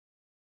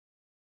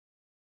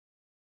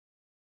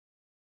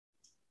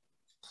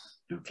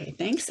Okay,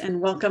 thanks. And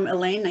welcome,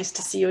 Elaine. Nice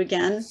to see you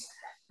again.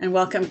 And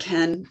welcome,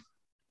 Ken.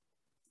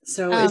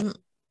 So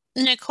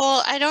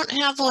Nicole, I don't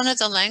have one of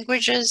the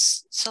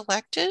languages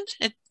selected.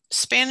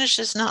 Spanish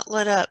is not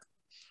lit up.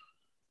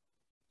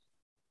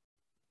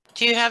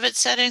 Do you have it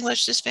set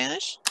English to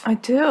Spanish? I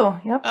do,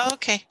 yep. Oh,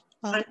 okay.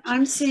 Well,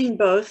 I'm seeing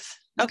both.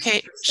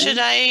 Okay, should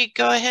I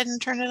go ahead and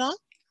turn it on?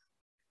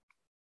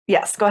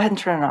 Yes, go ahead and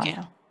turn it on. Okay.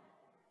 Yeah.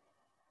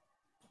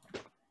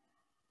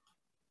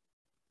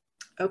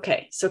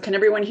 Okay, so can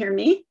everyone hear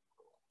me?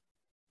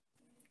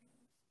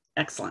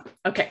 Excellent.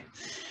 Okay.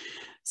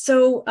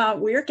 So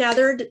we're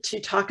gathered to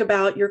talk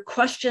about your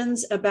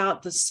questions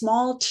about the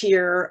small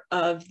tier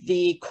of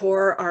the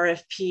core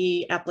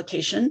RFP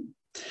application.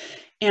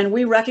 And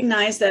we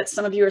recognize that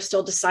some of you are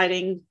still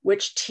deciding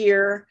which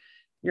tier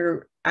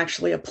you're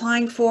actually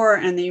applying for,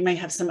 and then you may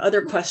have some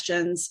other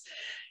questions.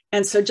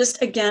 And so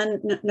just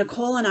again,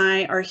 Nicole and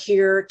I are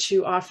here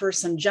to offer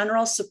some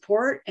general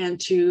support and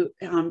to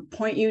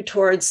point you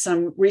towards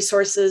some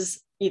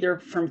resources, either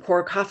from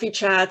core coffee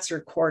chats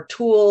or core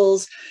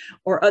tools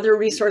or other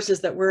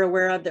resources that we're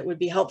aware of that would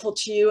be helpful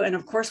to you. And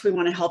of course, we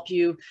want to help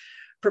you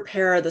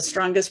prepare the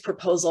strongest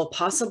proposal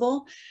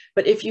possible.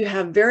 But if you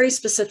have very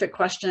specific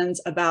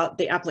questions about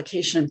the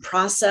application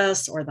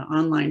process or the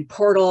online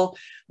portal,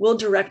 we'll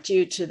direct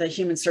you to the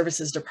Human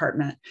Services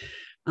Department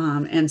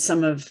and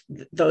some of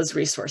those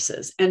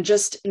resources. And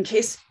just in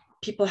case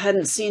people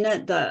hadn't seen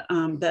it, the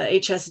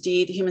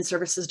HSD, the Human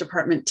Services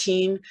Department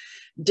team,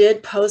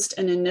 did post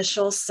an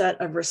initial set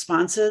of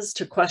responses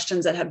to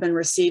questions that have been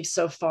received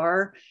so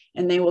far,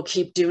 and they will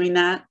keep doing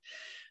that.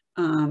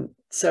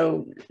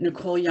 So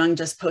Nicole Young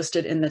just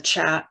posted in the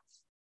chat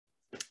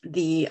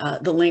the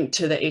link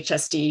to the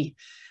HSD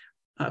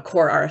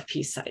core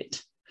RFP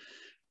site.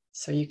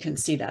 So you can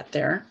see that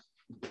there.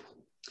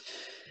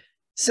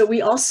 So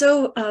we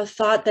also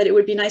thought that it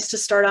would be nice to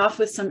start off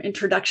with some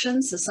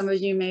introductions. So some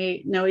of you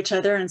may know each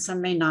other and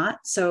some may not.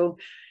 So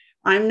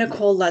I'm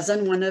Nicole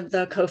Lezen, one of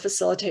the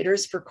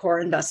co-facilitators for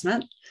Core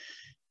Investment.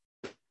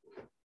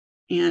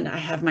 And I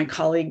have my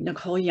colleague,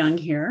 Nicole Young,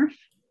 here.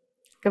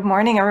 Good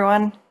morning,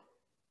 everyone.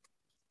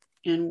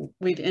 And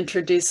we've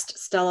introduced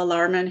Stella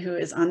Larman, who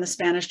is on the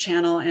Spanish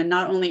channel and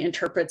not only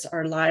interprets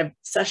our live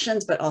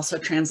sessions, but also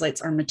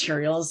translates our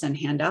materials and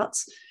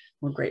handouts.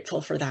 We're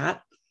grateful for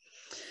that.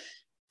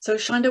 So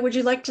Shonda, would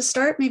you like to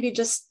start? Maybe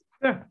just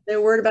Sure.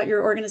 a word about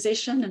your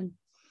organization. And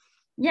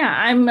yeah,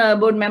 I'm a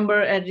board member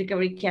at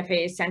Recovery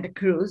Cafe Santa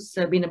Cruz.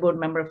 I've been a board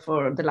member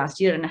for the last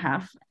year and a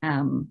half.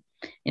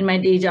 In my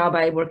day job,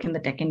 I work in the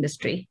tech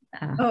industry.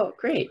 Oh,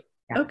 great.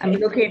 Yeah, Okay. I'm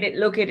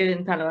located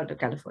in Palo Alto,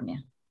 California.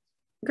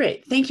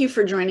 Great. Thank you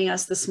for joining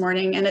us this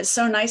morning. And it's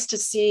so nice to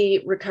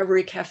see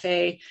Recovery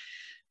Cafe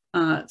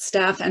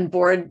staff and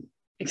board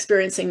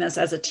experiencing this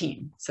as a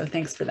team. So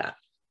thanks for that.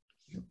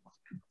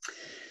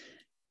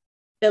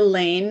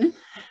 Elaine,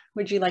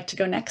 would you like to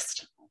go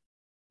next?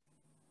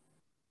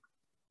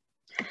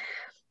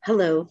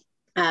 Hello.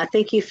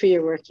 Thank you for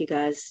your work, you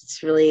guys.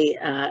 It's really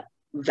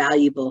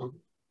valuable.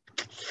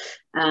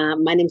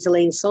 My name is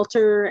Elaine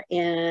Salter,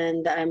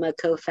 and I'm a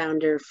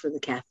co-founder for the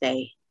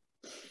cafe.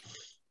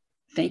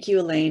 Thank you,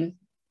 Elaine.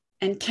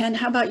 And Ken,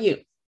 how about you?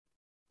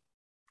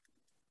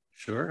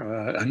 Sure.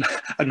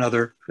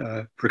 Another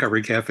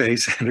Recovery Cafe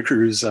Santa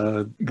Cruz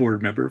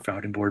board member,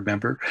 founding board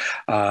member,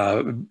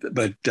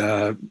 but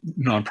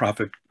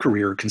nonprofit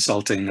career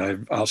consulting. I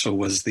also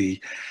was the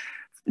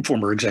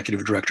former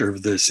executive director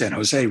of the San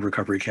Jose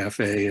Recovery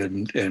Cafe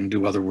and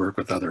do other work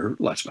with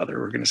lots of other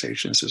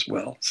organizations as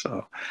well.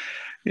 So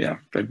yeah,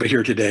 but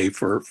here today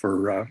for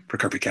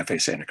Recovery Cafe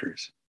Santa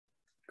Cruz.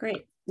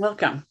 Great.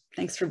 Welcome.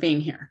 Thanks for being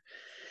here.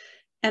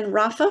 And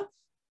Rafa?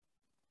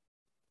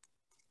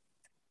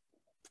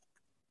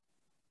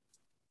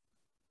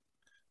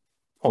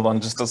 Hold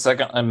on just a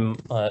second. I'm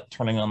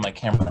turning on my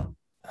camera.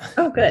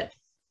 Oh, good.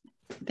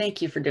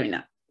 Thank you for doing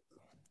that.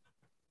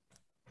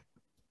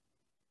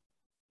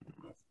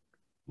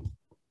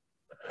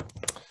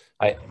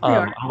 Hi,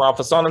 I'm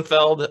Rafa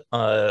Sonnenfeld.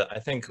 I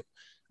think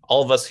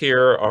all of us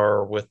here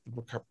are with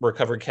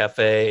Recovery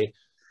Cafe.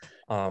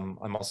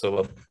 I'm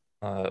also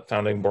a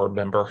founding board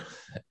member,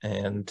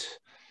 and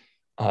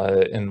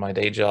in my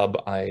day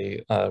job, I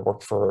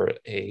work for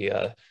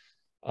a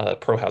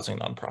pro-housing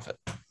nonprofit.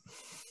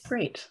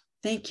 Great.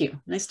 Thank you.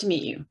 Nice to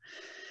meet you.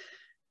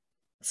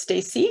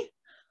 Stacy?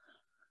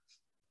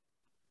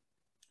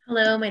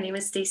 Hello, my name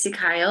is Stacy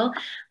Kyle.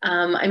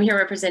 I'm here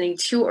representing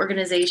two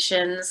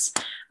organizations.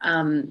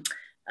 An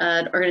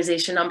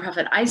organization,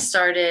 nonprofit I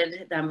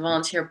started. I'm a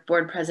volunteer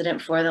board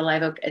president for the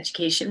Live Oak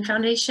Education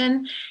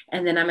Foundation.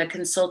 And then I'm a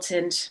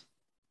consultant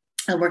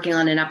working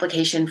on an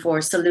application for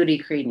Salud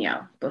y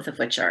Cariño, both of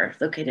which are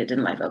located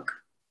in Live Oak.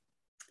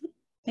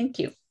 Thank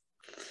you.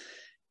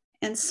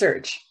 And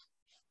Serge?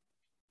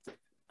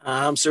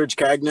 I'm Serge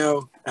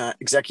Cagno,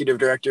 Executive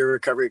Director,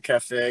 Recovery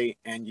Cafe,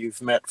 and you've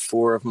met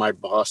four of my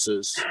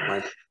bosses,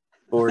 my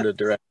board of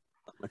directors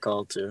on the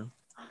call too.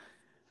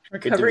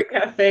 Recovery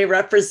Cafe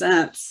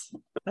represents.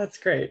 That's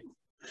great.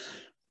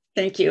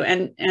 Thank you.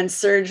 And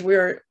Serge, we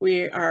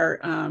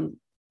are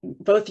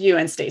both you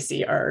and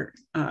Stacy are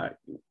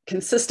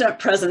consistent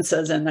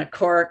presences in the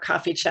core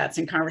coffee chats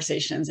and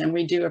conversations, and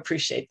we do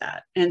appreciate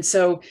that. And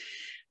so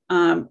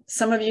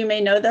some of you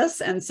may know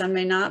this and some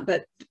may not,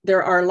 but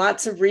there are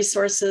lots of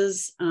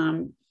resources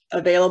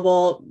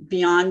available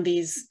beyond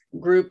these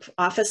group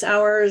office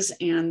hours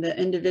and the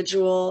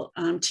individual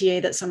TA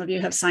that some of you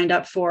have signed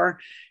up for.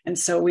 And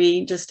so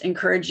we just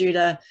encourage you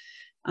to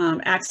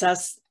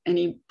access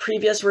any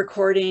previous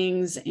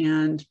recordings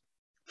and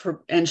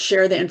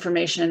share the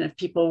information if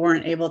people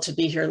weren't able to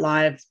be here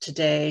live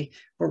today.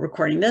 We're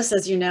recording this,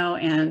 as you know,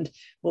 and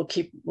we'll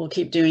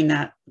keep doing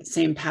that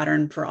same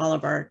pattern for all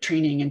of our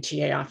training and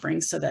TA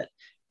offerings so that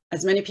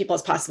as many people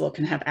as possible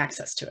can have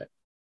access to it.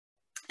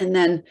 And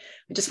then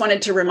we just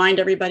wanted to remind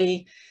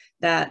everybody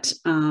that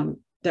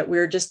that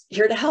we're just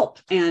here to help.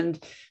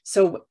 And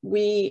so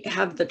we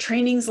have the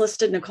trainings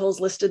listed. Nicole's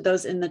listed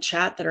those in the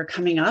chat that are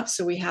coming up.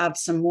 So we have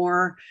some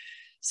more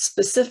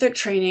specific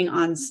training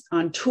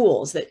on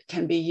tools that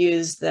can be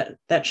used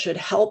that should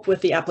help with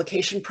the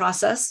application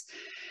process.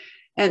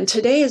 And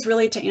today is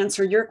really to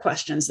answer your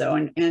questions though.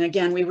 And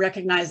again, we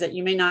recognize that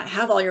you may not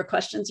have all your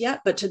questions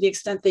yet, but to the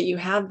extent that you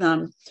have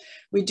them,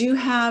 we do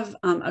have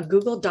a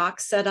Google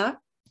Doc set up,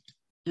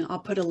 and I'll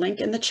put a link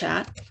in the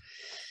chat.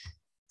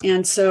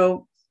 And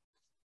so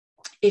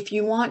if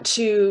you want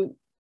to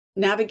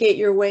navigate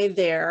your way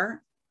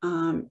there,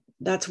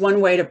 that's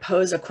one way to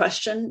pose a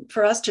question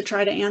for us to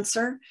try to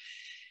answer.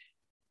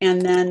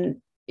 And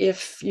then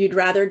if you'd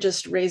rather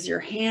just raise your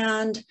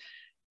hand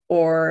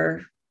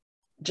or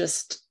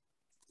just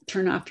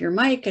turn off your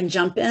mic and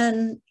jump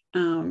in,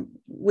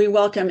 we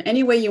welcome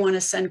any way you want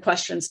to send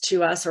questions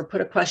to us or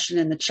put a question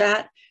in the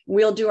chat.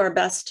 We'll do our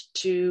best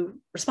to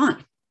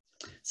respond.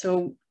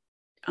 So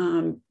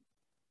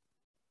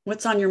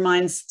what's on your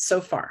minds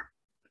so far?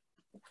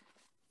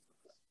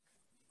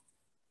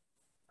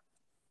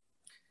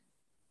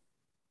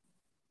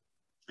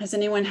 Has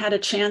anyone had a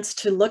chance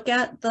to look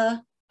at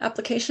the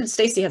application?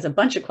 Stacy has a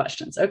bunch of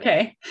questions.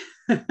 Okay.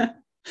 Do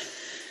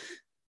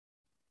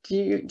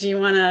you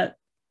want to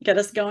get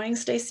us going,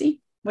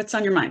 Stacy? What's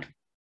on your mind?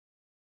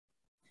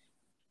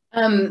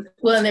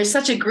 Well, and there's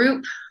such a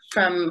group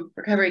from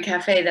Recovery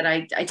Cafe that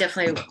I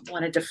definitely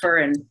want to defer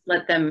and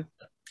let them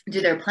do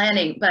their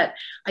planning. But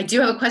I do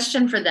have a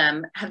question for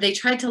them. Have they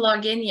tried to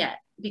log in yet?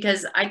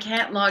 Because I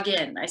can't log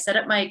in. I set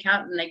up my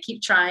account and I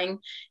keep trying,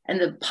 and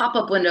the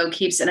pop-up window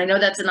keeps, and I know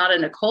that's not a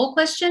Nicole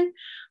question,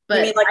 but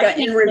you mean like an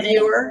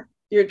in-reviewer?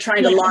 You're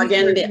trying to log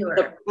in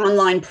the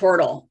online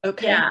portal.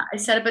 Okay. Yeah, I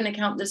set up an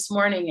account this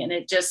morning and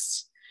it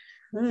just,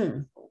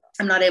 I'm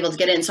not able to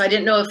get in. So I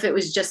didn't know if it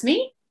was just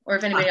me or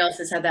if anybody else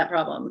has had that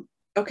problem.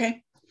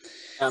 Okay.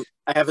 I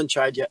haven't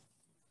tried yet.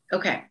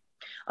 Okay.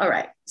 All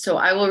right. So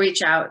I will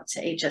reach out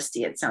to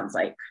HSD, it sounds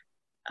like.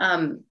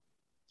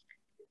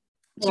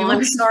 Well,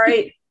 I'm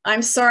sorry.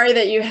 I'm sorry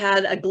that you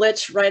had a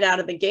glitch right out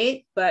of the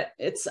gate, but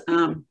it's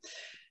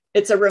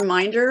a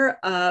reminder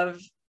of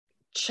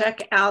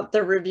check out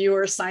the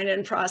reviewer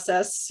sign-in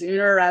process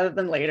sooner rather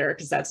than later,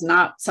 because that's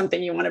not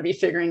something you want to be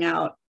figuring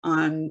out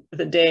on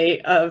the day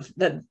of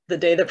the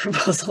day the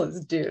proposal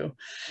is due.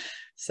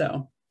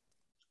 So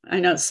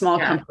I know small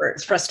comfort,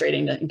 it's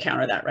frustrating to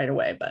encounter that right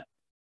away, but.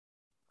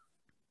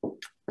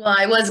 Well,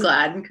 I was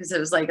glad because it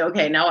was like,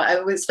 okay, now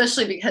I was,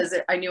 especially because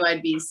I knew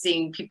I'd be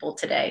seeing people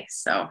today.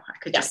 So I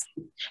could just,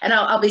 and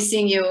I'll be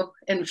seeing you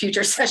in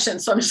future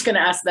sessions. So I'm just going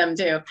to ask them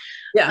too.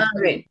 Yeah,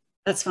 great.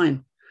 That's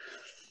fine.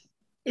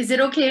 Is it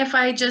okay if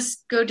I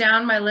just go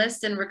down my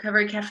list and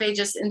Recovery Cafe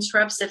just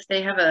interrupts if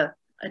they have a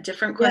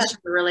different question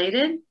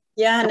related?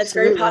 Yeah, and Absolutely. It's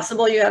very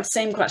possible you have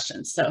same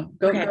questions. So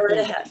go right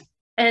ahead.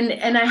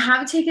 And I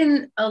have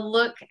taken a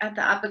look at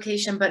the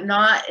application, but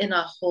not in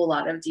a whole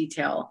lot of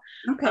detail.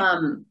 Okay.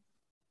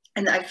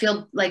 And I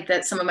feel like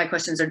that some of my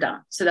questions are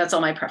dumb. So that's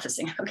all my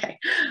prefacing. Okay.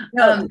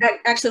 No,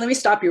 actually, let me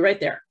stop you right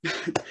there.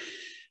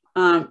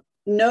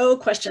 No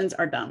questions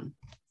are dumb.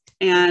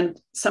 And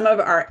some of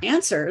our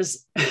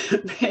answers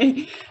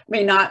may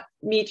not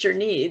meet your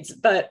needs,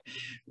 but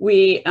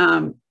we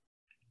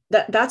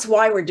that's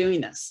why we're doing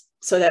this,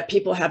 so that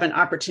people have an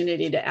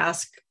opportunity to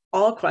ask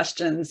all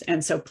questions.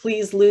 And so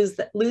please lose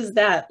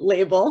that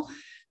label.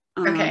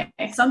 Okay.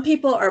 Some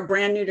people are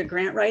brand new to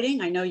grant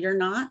writing. I know you're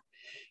not.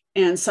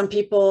 And some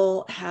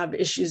people have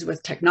issues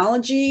with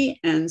technology,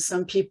 and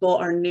some people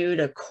are new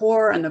to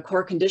core and the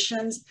core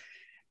conditions.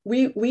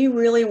 We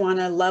really want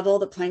to level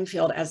the playing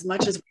field as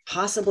much as we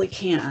possibly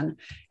can.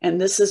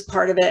 And this is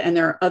part of it. And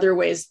there are other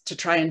ways to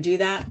try and do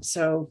that.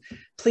 So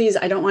please,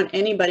 I don't want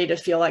anybody to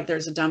feel like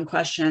there's a dumb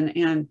question.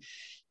 And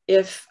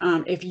if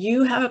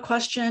you have a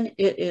question,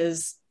 it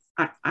is,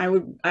 I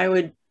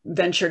would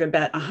venture to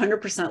bet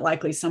 100%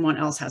 likely someone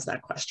else has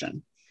that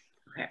question.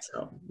 Okay.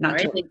 So not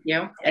right, thank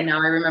you. And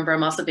now I remember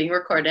I'm also being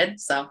recorded,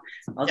 so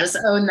I'll just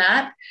own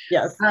that.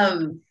 Yes.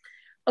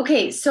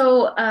 Okay,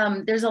 so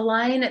there's a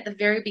line at the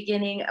very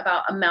beginning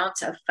about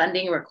amount of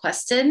funding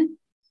requested.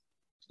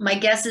 My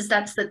guess is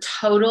that's the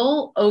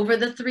total over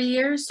the 3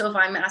 years. So if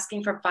I'm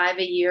asking for 5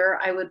 a year,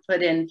 I would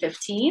put in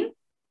 15.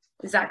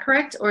 Is that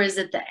correct? Or is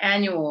it the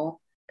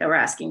annual that we're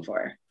asking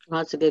for?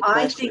 Well, that's a good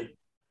question.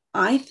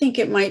 I think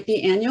it might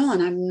be annual,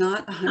 and I'm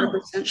not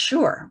 100%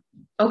 sure.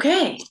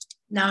 Okay,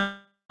 now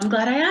I'm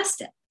glad I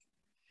asked it.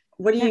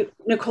 What do you,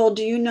 Nicole,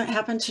 do you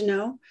happen to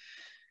know?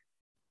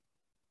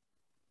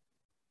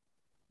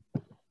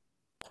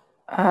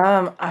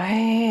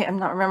 I am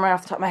not remembering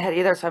off the top of my head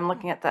either, so I'm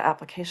looking at the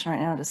application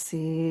right now to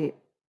see,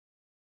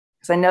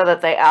 because I know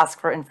that they ask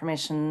for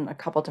information a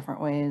couple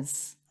different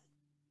ways.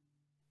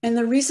 And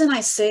the reason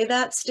I say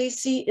that,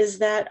 Stacy, is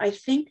that I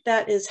think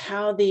that is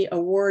how the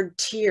award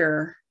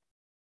tier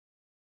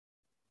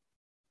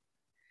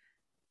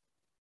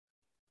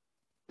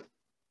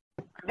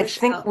I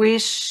think we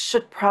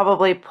should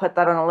probably put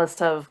that on a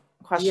list of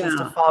questions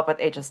to follow up with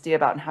HSD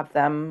about and have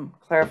them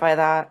clarify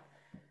that.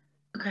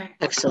 Okay.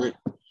 Excellent.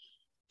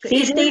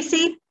 See,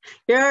 Stacy,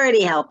 you're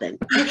already helping.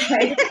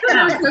 Okay,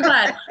 I'm so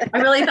glad. I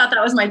really thought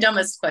that was my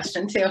dumbest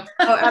question too.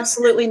 Oh,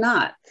 absolutely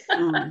not.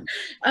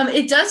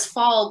 It does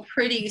fall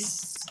pretty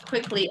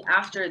quickly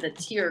after the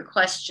tier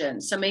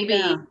question, so maybe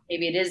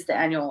it is the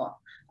annual.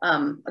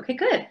 Okay,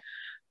 good.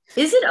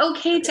 Is it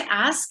okay to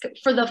ask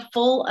for the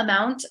full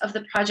amount of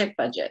the project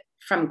budget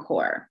from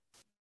CORE?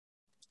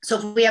 So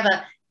if we have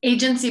an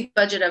agency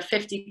budget of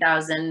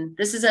 50,000,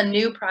 this is a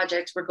new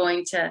project, we're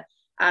going to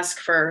ask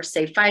for,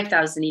 say,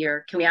 5,000 a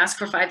year. Can we ask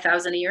for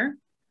 5,000 a year?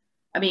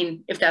 I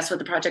mean, if that's what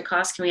the project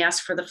costs, can we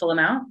ask for the full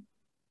amount?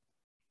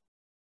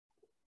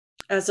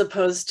 As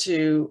opposed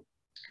to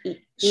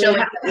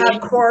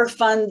have CORE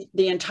fund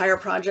the entire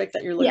project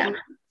that you're looking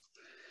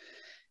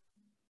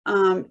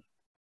at?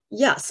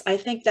 Yes, I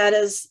think that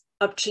is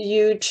up to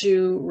you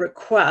to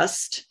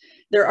request.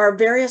 There are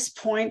various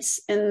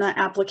points in the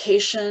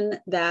application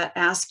that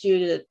ask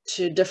you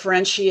to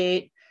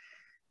differentiate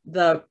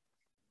the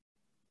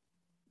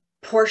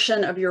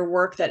portion of your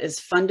work that is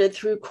funded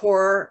through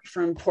CORE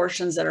from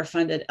portions that are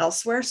funded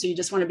elsewhere. So you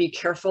just want to be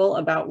careful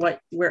about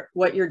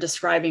what you're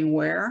describing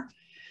where.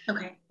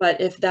 Okay. But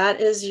if that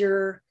is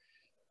your,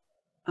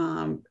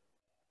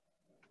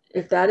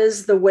 if that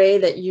is the way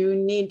that you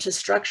need to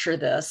structure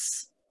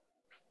this,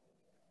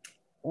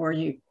 or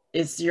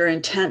is your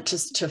intent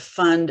to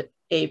fund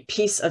a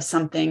piece of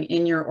something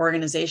in your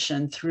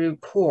organization through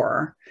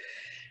CORE,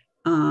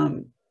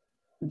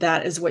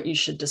 that is what you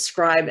should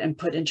describe and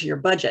put into your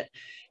budget.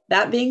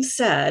 That being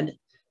said,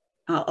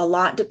 a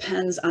lot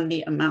depends on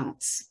the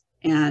amounts.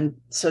 And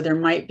so there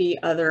might be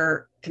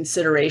other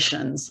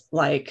considerations,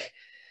 like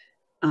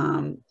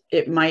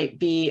it might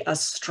be a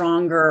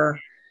stronger,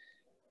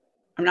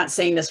 I'm not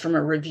saying this from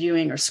a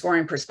reviewing or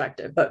scoring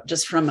perspective, but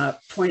just from a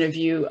point of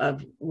view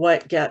of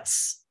what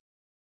gets,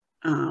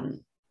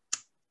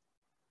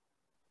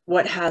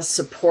 what has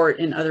support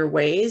in other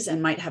ways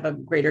and might have a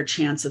greater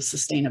chance of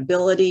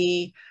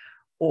sustainability,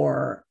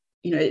 or,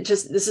 you know,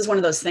 this is one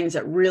of those things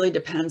that really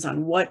depends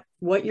on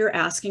what you're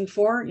asking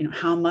for, you know,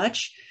 how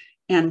much,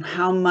 and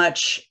how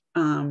much,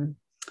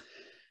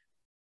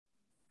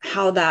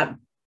 how that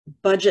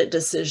budget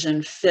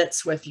decision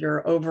fits with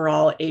your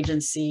overall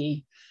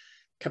agency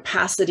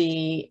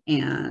capacity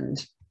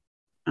and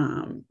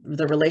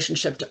the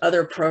relationship to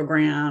other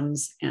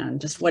programs, and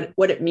just what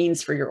it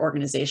means for your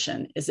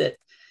organization. Is it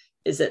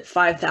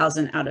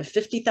 5,000 out of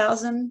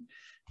 50,000?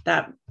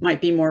 That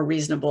might be more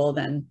reasonable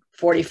than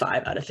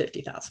 45 out of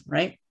 50,000,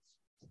 right?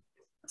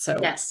 So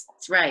yes,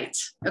 right.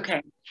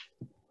 Okay.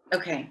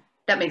 Okay,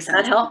 that makes sense.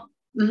 That help?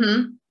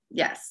 Mm-hmm.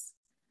 Yes.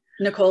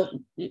 Nicole?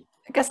 I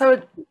guess I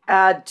would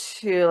add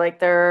to, like,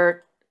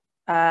 there,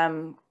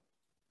 so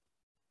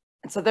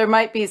there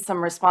might be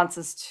some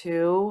responses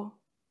too,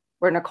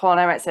 where Nicole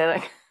and I might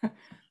say,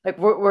 like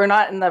we're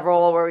not in the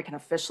role where we can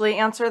officially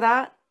answer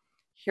that.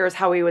 Here's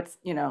how we would,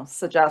 you know,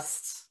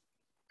 suggest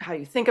how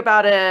you think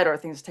about it, or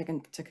things taken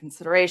into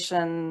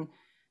consideration.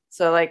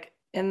 So like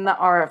in the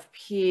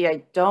RFP,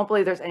 I don't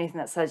believe there's anything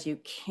that says you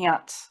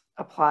can't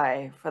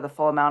apply for the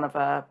full amount of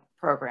a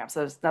program.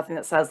 So there's nothing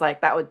that says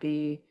like that would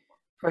be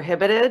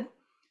prohibited.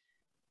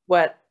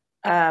 What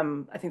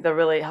I think the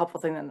really helpful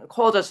thing that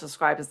Nicole just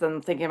described is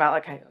then thinking about,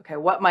 like, okay,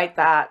 what might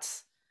that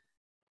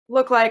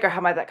look like, or how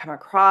might that come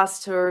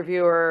across to a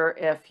reviewer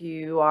if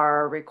you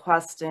are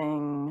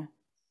requesting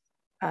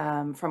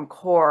from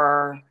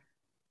CORE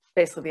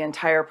basically the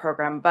entire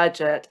program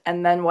budget,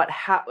 and then what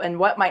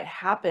might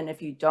happen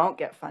if you don't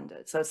get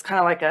funded. So it's kind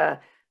of like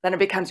then it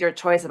becomes your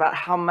choice about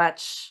how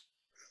much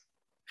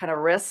kind of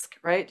risk,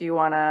 right, do you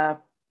want to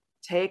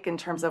take in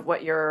terms of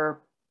what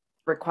you're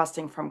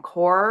requesting from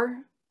CORE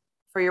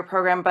for your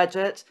program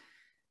budget.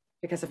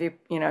 Because if you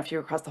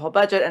request the whole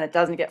budget and it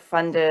doesn't get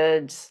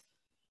funded,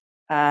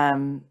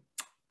 the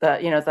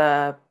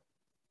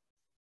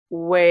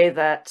way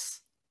that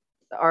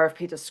the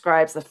RFP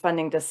describes the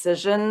funding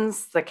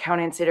decisions, the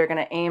county and state are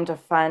going to aim to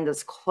fund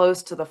as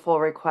close to the full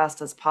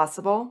request as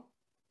possible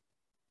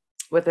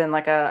within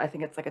I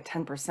think it's like a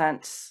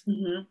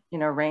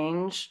 10%,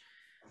 range.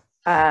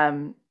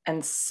 And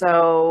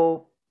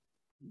so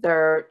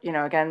there,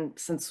 again,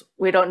 since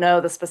we don't know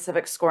the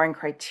specific scoring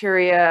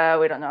criteria,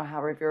 we don't know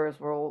how reviewers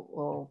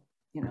will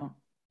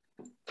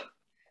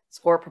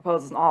score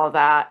proposals and all of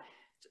that.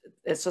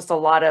 It's just a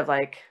lot of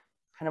kind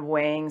of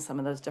weighing some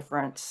of those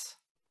different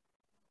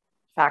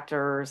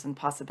factors and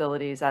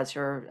possibilities as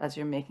you're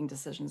making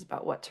decisions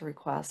about what to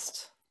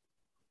request.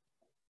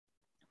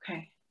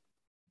 Okay.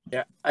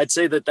 Yeah, I'd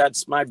say that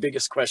that's my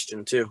biggest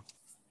question too.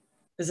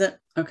 Is it?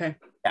 Okay.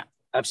 Yeah,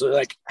 absolutely.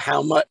 Like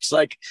how much,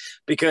 like,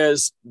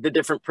 because the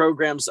different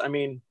programs, I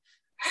mean,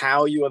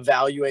 how you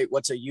evaluate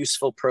what's a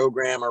useful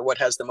program or what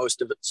has the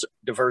most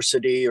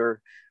diversity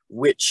or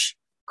which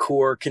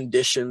core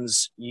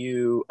conditions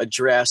you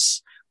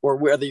address, or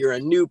whether you're a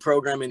new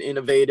program and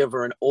innovative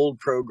or an old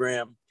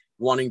program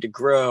wanting to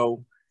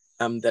grow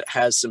that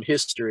has some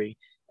history.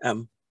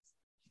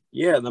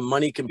 Yeah, the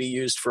money can be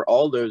used for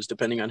all those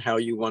depending on how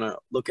you want to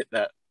look at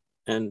that.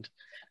 And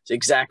it's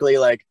exactly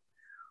like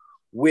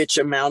which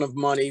amount of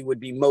money would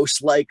be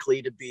most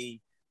likely to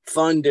be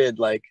funded.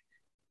 Like,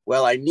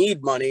 well, I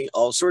need money,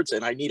 all sorts,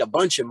 and I need a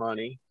bunch of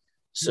money.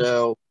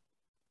 So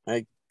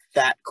like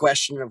that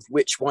question of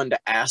which one to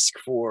ask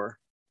for,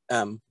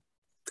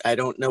 I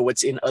don't know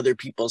what's in other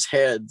people's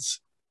heads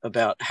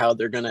about how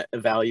they're going to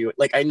evaluate.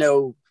 Like, I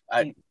know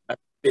I've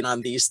been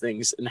on these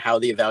things and how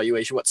the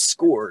evaluation, what's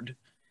scored.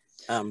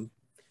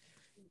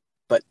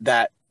 But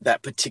that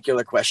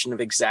particular question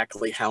of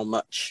exactly how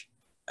much.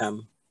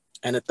 And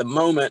at the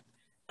moment,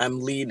 I'm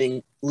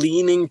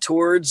leaning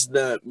towards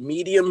the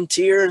medium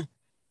tier,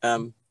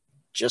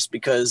 just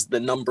because the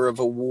number of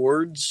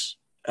awards,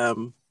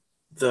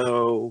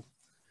 though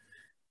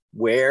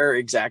where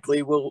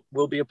exactly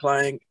we'll be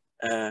applying.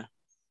 Yeah,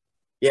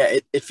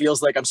 it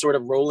feels like I'm sort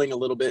of rolling a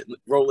little bit,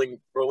 rolling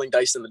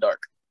dice in the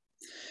dark.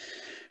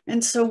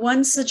 And so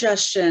one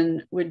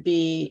suggestion would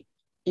be,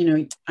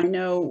 I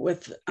know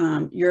with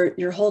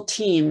your whole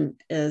team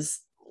is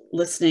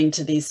listening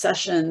to these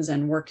sessions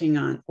and working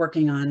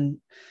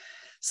on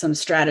some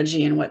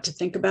strategy and what to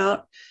think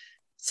about.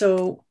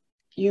 So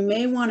you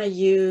may want to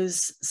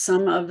use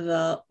some of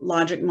the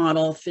logic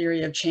model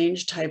theory of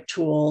change type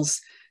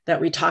tools that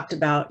we talked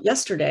about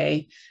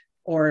yesterday,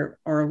 or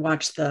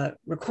watch the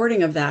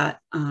recording of that,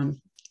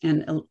 and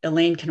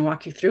Elaine can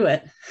walk you through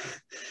it.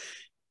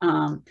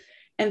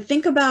 And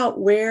think about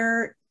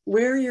where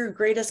your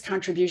greatest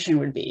contribution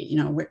would be.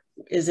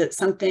 Is it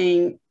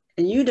something,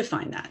 and you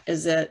define that,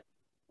 is it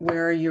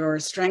where your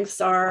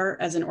strengths are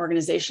as an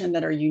organization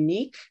that are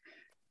unique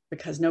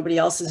because nobody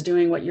else is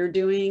doing what you're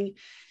doing?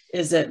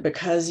 Is it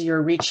because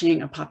you're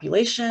reaching a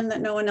population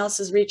that no one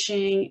else is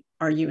reaching?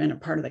 Are you in a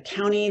part of the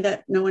county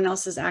that no one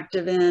else is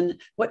active in?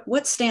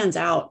 What stands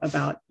out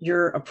about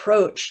your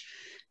approach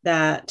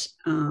that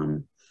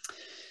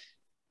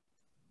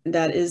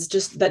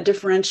that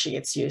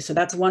differentiates you? So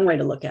that's one way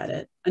to look at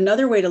it.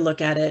 Another way to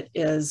look at it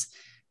is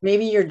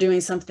maybe you're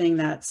doing something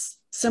that's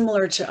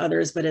similar to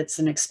others, but it's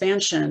an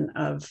expansion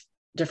of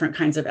different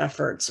kinds of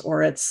efforts,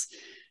 or it's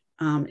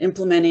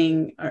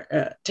implementing,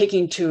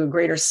 taking to a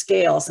greater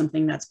scale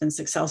something that's been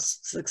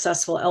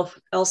successful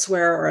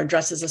elsewhere, or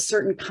addresses a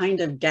certain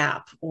kind of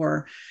gap.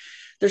 Or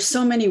there's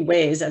so many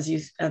ways, as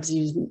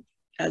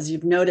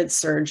you've noted,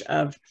 Serge,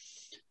 of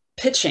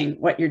pitching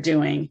what you're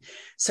doing.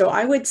 So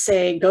I would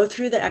say go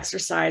through the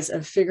exercise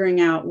of figuring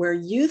out where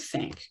you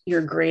think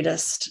your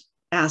greatest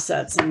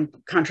assets and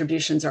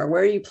contributions are,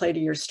 where you play to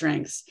your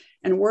strengths,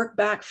 and work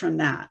back from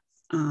that.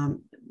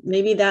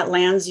 Maybe that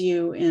lands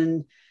you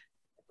in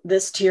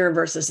this tier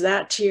versus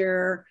that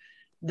tier,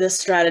 this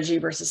strategy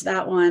versus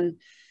that one.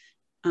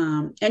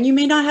 And you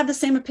may not have the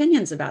same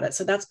opinions about it.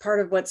 So that's part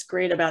of what's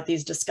great about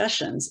these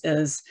discussions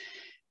is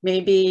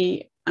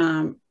maybe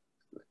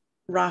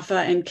Rafa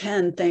and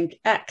Ken think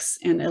X,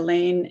 and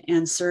Elaine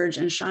and Serge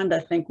and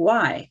Shonda think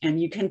Y,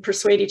 and you can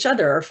persuade each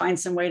other or find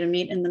some way to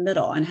meet in the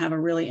middle and have a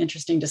really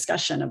interesting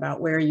discussion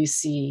about where you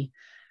see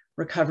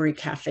Recovery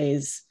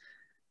Cafe's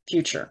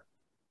future.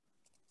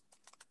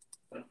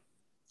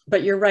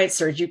 But you're right,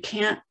 Serge, you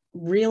can't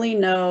really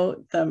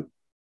know the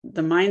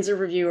minds of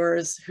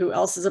reviewers, who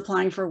else is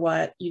applying for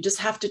what. You just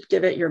have to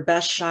give it your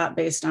best shot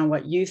based on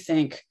what you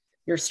think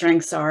your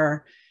strengths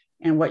are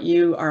and what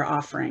you are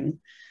offering.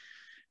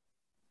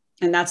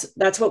 And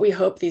that's what we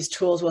hope these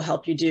tools will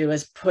help you do,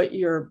 is put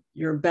your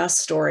best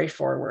story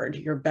forward,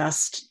 your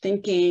best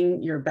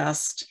thinking, your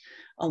best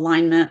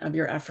alignment of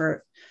your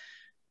effort.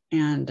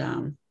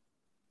 And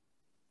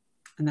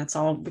that's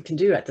all we can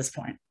do at this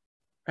point,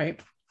 right?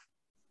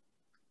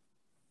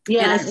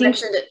 Yeah, and I think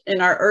mentioned it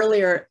in our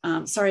earlier,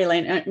 sorry,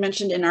 Elaine, I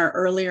mentioned in our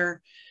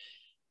earlier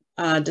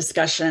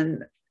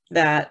discussion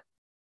that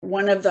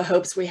one of the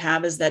hopes we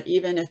have is that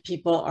even if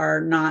people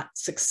are not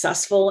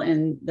successful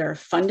in their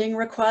funding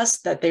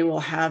requests, that they will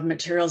have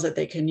materials that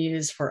they can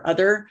use for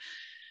other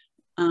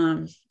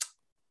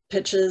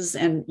pitches.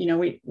 And,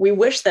 we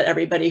wish that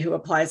everybody who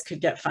applies could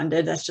get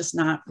funded. That's just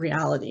not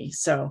reality.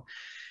 So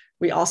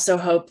we also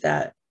hope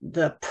that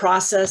the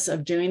process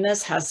of doing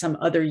this has some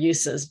other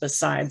uses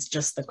besides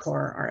just the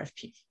core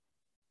RFP.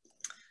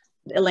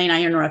 Elaine,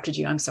 I interrupted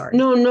you. I'm sorry.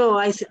 No,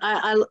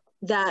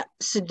 the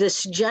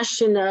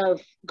suggestion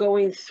of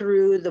going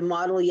through the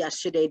model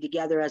yesterday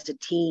together as a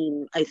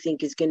team, I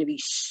think is going to be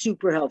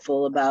super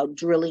helpful about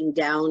drilling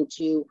down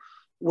to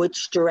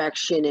which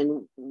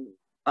direction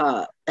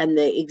and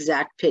the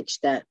exact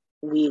pitch that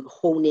we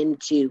hone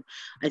into,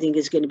 I think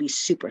is going to be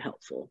super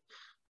helpful.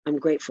 I'm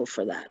grateful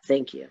for that.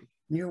 Thank you.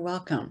 You're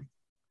welcome.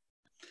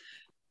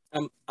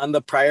 On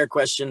the prior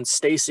question,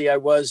 Stacy, I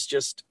was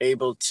just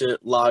able to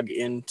log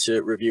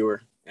into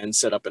Reviewer and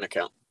set up an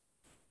account.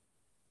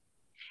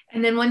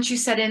 And then once you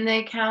set up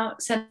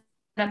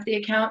the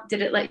account,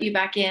 did it let you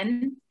back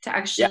in to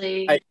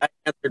actually? Yeah, I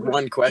answered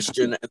one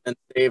question and then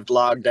saved,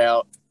 logged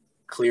out,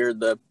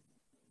 cleared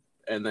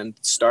and then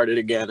started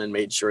again and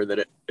made sure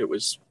that it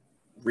was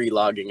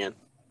re-logging in.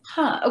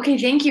 Huh. Okay.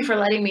 Thank you for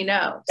letting me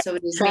know. So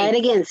it is Try it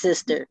again,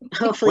 sister.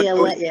 Hopefully I'll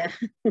let you.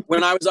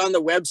 When I was on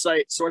the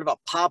website, sort of a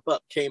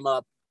pop-up came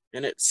up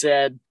and it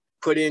said,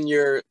 put in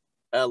your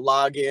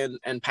login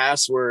and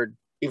password,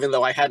 even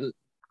though I hadn't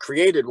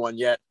created one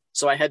yet.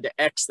 So I had to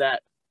X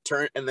that,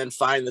 turn, and then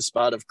find the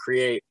spot of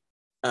create.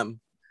 And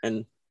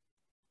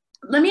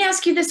let me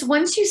ask you this.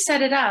 Once you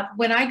set it up,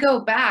 when I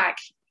go back,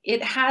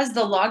 it has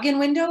the login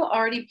window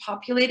already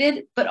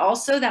populated, but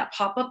also that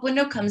pop-up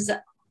window comes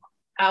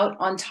out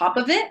on top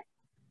of it,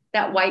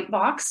 that white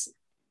box.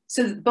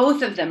 So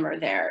both of them are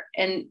there,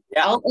 and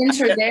yeah, I'll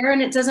enter there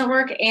and it doesn't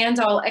work, and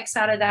I'll X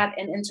out of that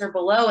and enter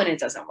below and it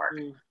doesn't work.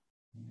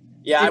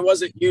 Yeah, I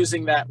wasn't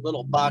using that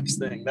little box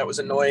thing. That was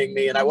annoying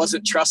me, and I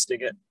wasn't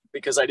trusting it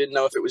because I didn't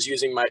know if it was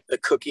using the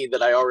cookie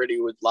that I already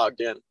would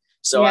logged in.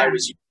 So yeah. I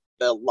was using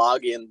the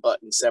login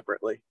button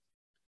separately.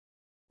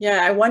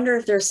 Yeah, I wonder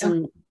if there's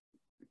some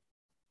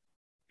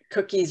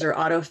cookies or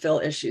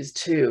autofill issues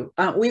too.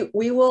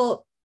 We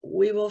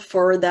will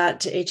forward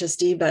that to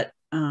HSD, but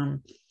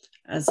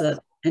as an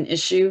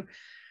issue.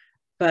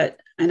 And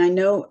I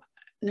know,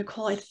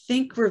 Nicole, I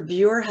think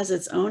Reviewer has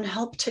its own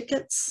help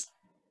tickets.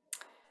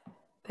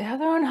 They have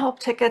their own help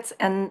tickets,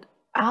 and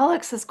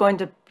Alex is going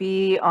to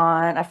be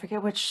on, I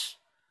forget which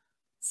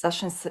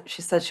session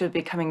she said she would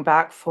be coming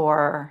back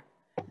for.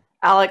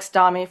 Alex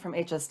Dami from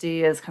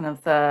HSD is kind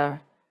of the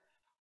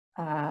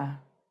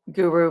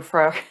guru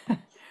for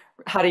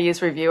how to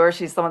use Reviewer.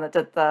 She's the one that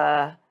did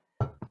the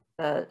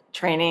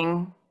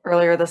training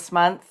earlier this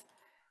month.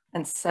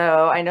 And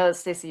so I know that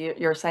Stacy,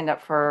 you're signed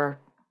up for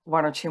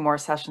 1 or 2 more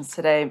sessions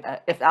today.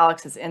 If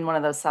Alex is in one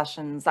of those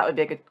sessions, that would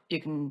be a good, you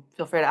can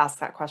feel free to ask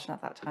that question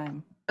at that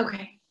time.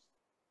 Okay.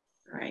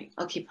 All right.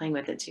 I'll keep playing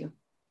with it too.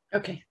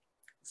 Okay.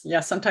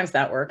 Yeah, sometimes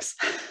that works.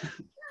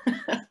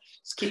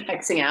 Just keep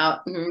Xing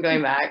out and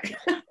going back.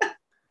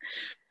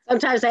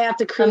 Sometimes I have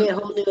to create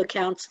whole new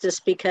accounts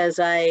just because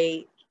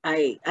I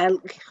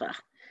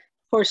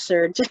poor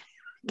Serge.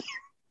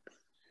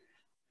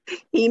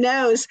 He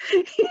knows.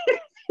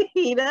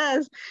 He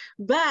does,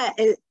 but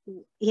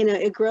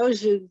it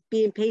grows you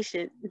being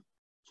patient.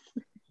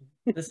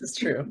 This is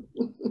true.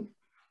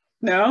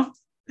 No?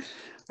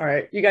 All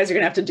right, you guys are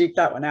gonna have to duke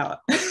that one out.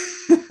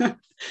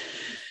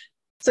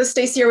 So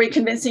Stacy, are we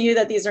convincing you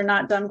that these are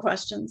not dumb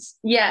questions?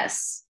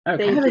 Yes.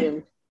 Okay. Thank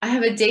you. I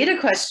have a data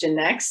question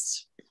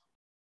next.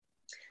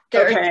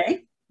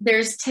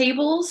 There's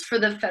tables for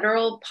the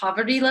federal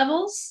poverty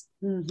levels.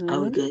 Mm-hmm.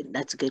 Oh, good.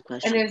 That's a good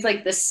question. And there's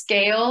like the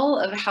scale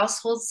of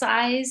household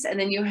size, and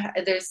then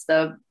there's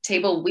the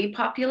table we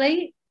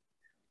populate.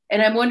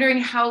 And I'm wondering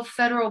how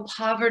federal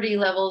poverty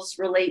levels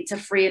relate to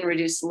free and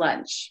reduced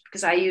lunch,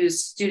 because I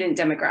use student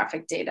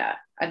demographic data.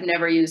 I've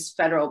never used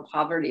federal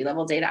poverty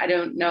level data. I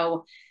don't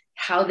know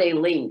how they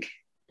link.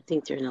 I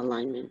think they're in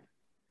alignment.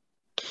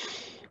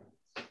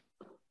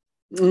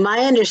 My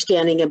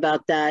understanding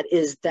about that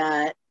is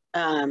that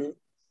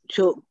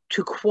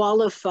to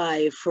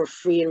qualify for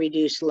free and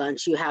reduced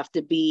lunch, you have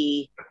to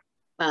be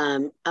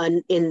in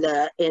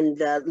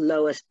the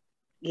lowest,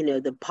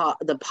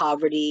 the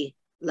poverty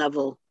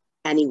level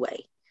anyway.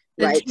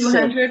 The right?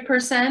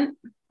 200%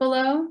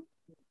 below?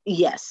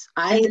 Yes,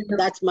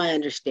 that's my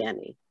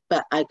understanding,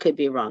 but I could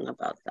be wrong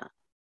about that.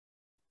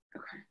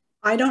 Okay.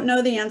 I don't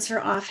know the answer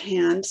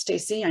offhand,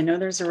 Stacy. I know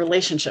there's a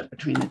relationship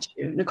between the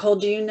two. Nicole,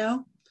 do you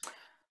know?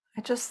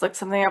 I just looked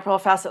something up real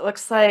fast. It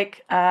looks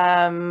like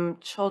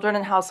children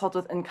in households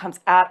with incomes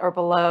at or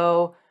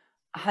below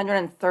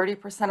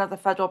 130% of the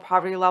federal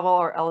poverty level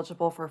are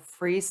eligible for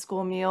free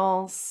school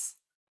meals.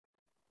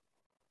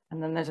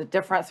 And then there's a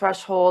different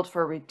threshold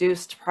for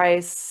reduced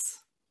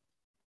price.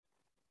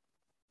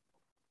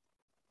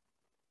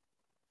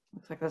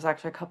 Looks like there's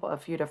actually a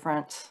few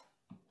different.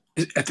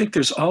 I think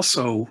there's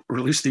also, or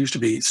at least there used to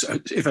be,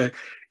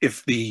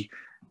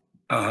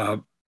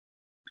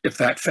 if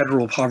that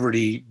federal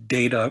poverty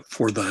data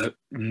for the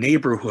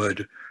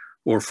neighborhood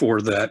or for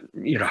that,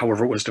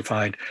 however it was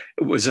defined,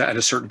 it was at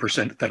a certain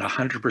percent, then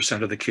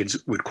 100% of the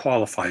kids would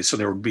qualify. So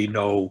there would be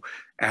no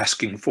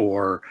asking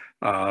for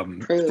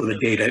the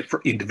data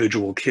for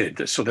individual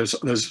kids. So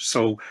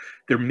so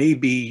there may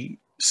be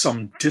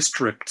some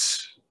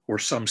districts or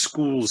some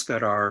schools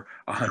that are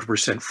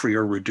 100% free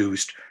or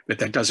reduced, but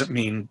that doesn't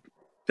mean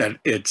that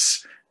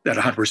it's that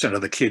 100%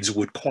 of the kids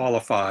would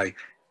qualify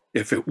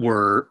if it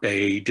were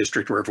a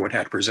district where everyone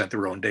had to present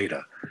their own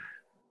data.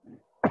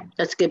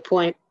 That's a good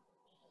point.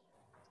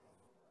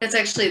 That's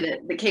actually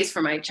the case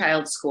for my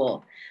child's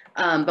school,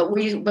 but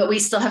we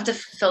still have to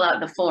fill out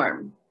the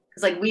form,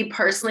 because we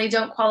personally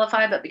don't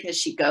qualify, but because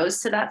she goes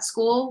to that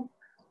school,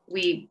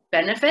 we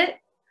benefit.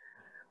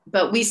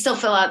 but we still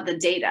fill out the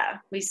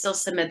data. We still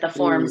submit the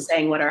form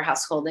saying what our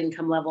household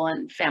income level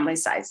and family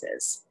size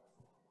is.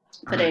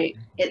 But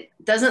it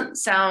doesn't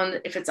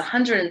sound, if it's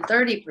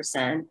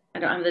 130%, I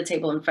don't have the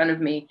table in front of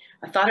me.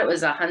 I thought it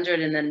was 100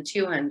 and then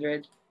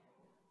 200.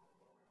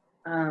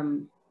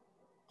 So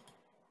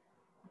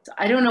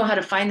I don't know how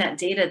to find that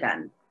data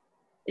then.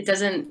 It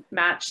doesn't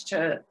match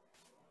to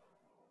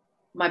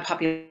my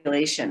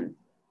population.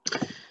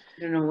 I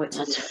don't know what to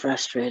do. That's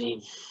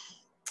frustrating.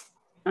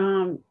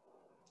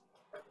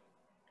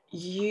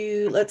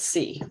 Let's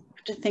see, I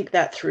have to think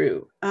that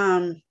through.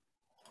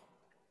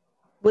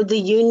 Would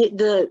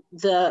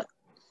the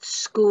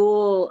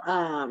school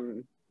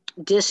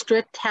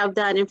district have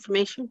that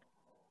information?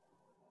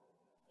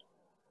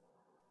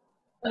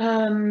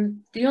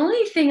 The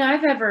only thing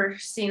I've ever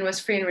seen was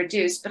free and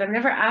reduced, but I've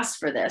never asked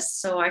for this,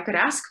 so I could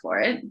ask for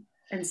it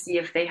and see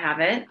if they have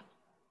it.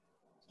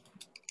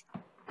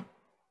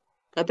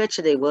 I bet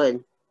you they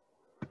would.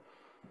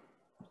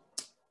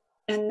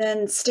 And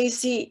then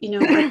Stacy, you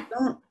know,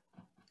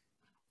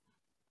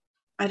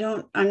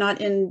 I'm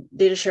not in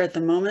data share at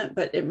the moment,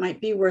 but it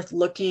might be worth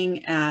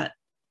looking at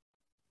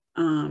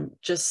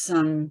just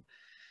to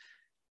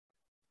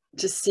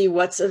see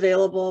what's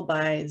available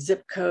by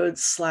zip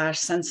codes /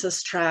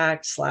 census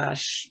tract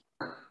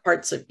 /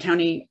 parts of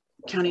county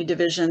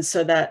divisions,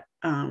 so that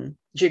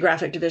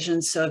geographic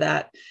divisions, so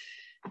that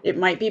it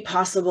might be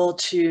possible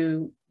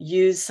to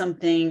use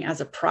something as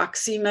a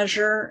proxy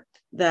measure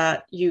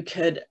that you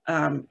could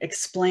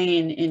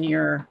explain in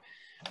your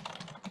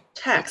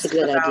text. That's a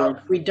good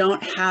idea. We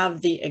don't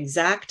have the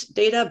exact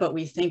data, but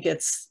we think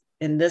it's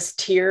in this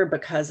tier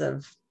because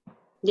of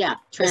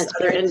this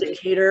other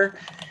indicator.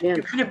 You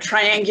kind of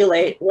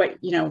triangulate what,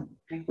 you know,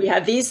 we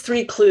have these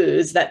 3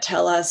 clues that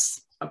tell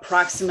us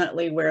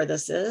approximately where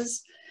this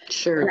is.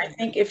 Sure. And I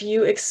think if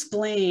you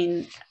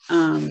explain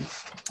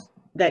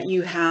that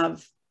you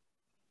have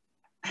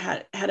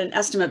had an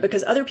estimate,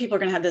 because other people are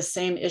going to have the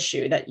same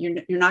issue, that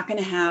you're not going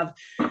to have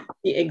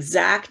the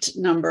exact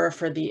number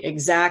for the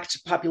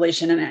exact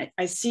population. And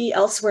I see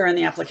elsewhere in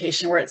the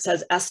application where it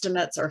says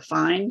estimates are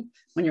fine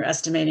when you're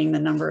estimating the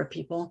number of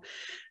people.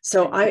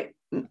 So I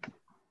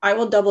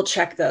will double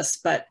check this,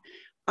 but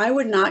I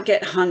would not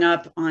get hung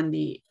up on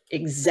the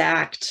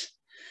exact.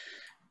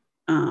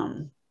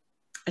 I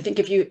think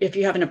if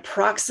you have an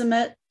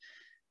approximate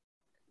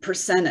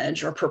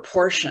percentage or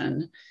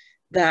proportion,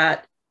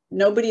 that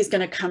nobody's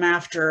going to come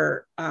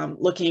after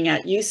looking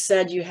at, you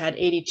said you had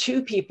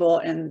 82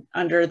 people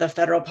under the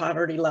federal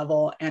poverty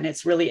level, and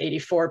it's really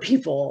 84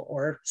 people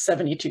or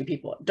 72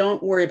 people.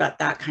 Don't worry about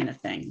that kind of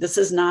thing. This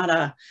is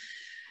not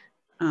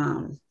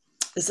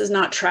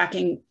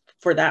tracking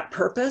for that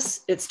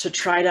purpose. It's to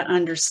try to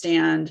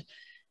understand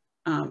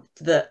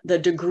the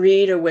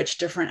degree to which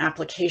different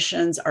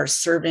applications are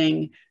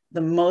serving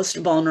the most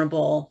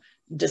vulnerable,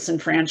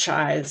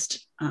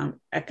 disenfranchised,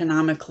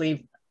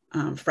 economically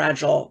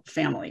fragile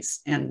families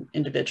and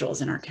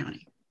individuals in our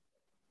county.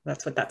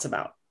 That's what that's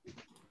about.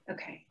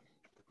 Okay.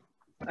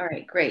 All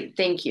right, great.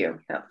 Thank you.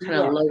 That kind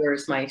of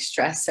lowers my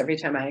stress every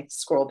time I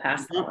scroll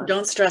past that one.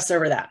 Don't stress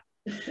over that.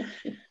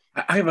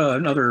 I have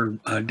another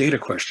data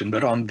question,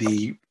 but on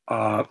the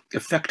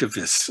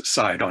effectiveness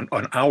side, on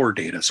our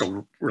data,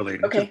 so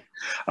related. Okay.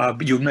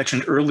 You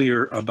mentioned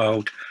earlier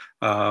about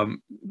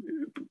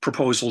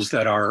proposals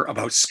that are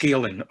about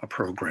scaling a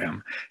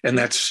program, and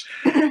that's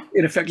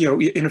in effect,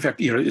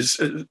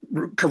 is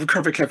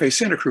Recovery Cafe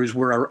Santa Cruz.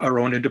 We're our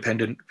own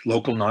independent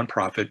local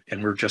nonprofit,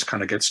 and we're just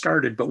kind of get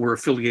started, but we're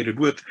affiliated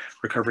with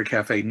Recovery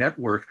Cafe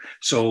Network.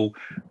 So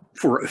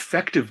for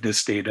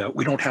effectiveness data,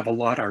 we don't have a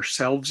lot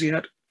ourselves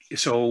yet.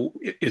 So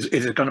is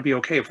it going to be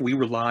okay if we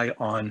rely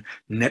on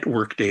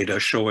network data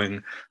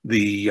showing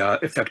the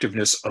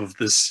effectiveness of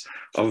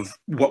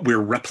what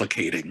we're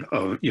replicating,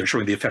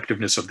 showing the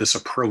effectiveness of this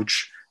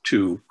approach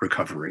to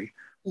recovery?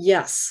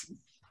 Yes.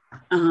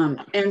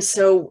 And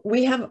so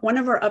we have one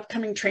of our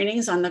upcoming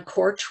trainings on the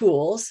core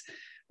tools.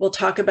 We'll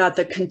talk about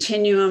the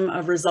continuum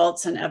of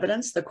results and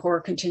evidence, the core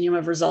continuum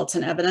of results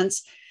and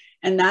evidence.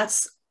 And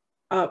that's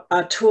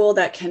a tool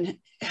that can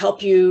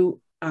help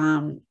you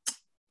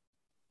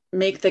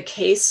make the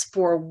case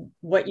for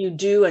what you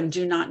do and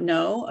do not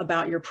know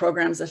about your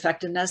program's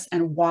effectiveness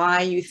and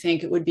why you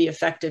think it would be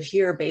effective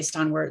here based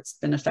on where it's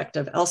been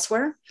effective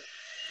elsewhere.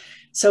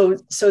 So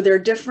there are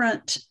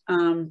different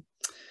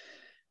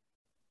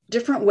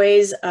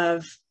ways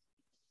of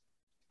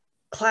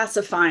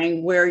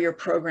classifying where your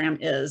program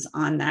is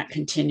on that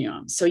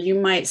continuum. So you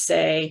might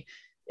say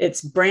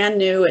it's brand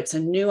new, it's a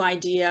new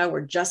idea, we're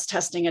just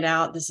testing it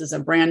out, this is a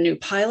brand new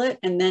pilot,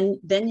 and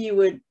then you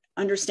would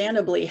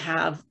understandably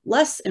have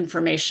less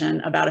information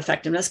about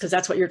effectiveness because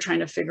that's what you're trying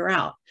to figure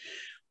out.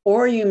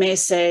 Or you may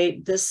say,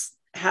 this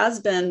has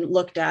been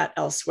looked at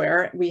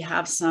elsewhere. We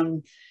have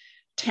some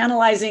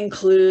tantalizing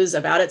clues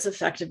about its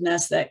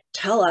effectiveness that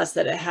tell us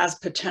that it has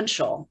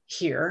potential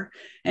here.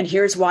 And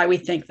here's why we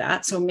think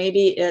that. So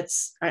maybe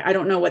I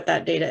don't know what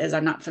that data is.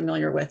 I'm not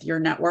familiar with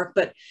your network,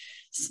 but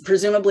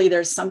presumably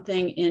there's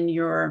something in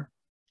your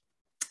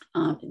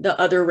the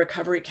other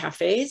recovery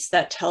cafes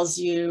that tells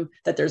you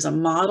that there's a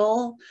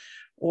model,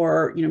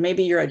 or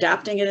maybe you're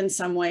adapting it in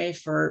some way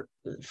for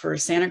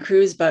Santa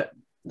Cruz, but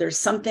there's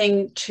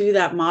something to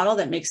that model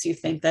that makes you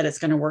think that it's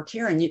going to work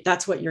here, and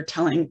that's what you're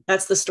telling.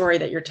 That's the story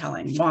that you're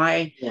telling.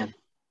 Why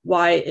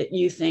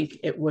you think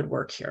it would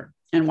work here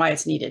and why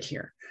it's needed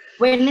here.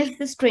 When is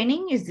this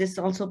training? Is this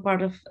also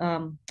part of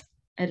a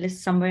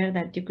list somewhere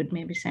that you could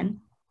maybe send?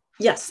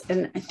 Yes,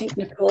 and I think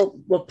Nicole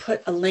will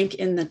put a link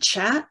in the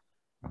chat.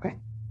 Okay,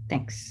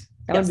 thanks.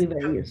 That would be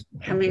very useful.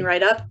 Coming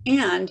right up.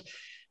 And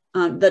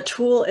the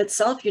tool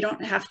itself, you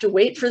don't have to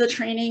wait for the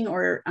training,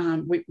 or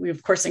we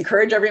of course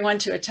encourage everyone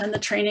to attend the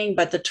training,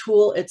 but the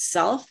tool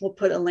itself, we'll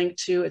put a link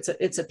to.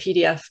 It's a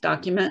PDF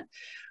document.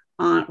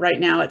 Right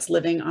now it's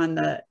living on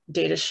the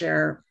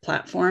DataShare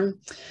platform.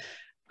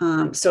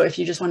 So if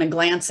you just want to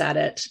glance at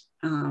it,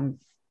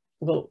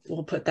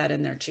 we'll put that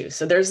in there too.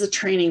 So there's the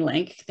training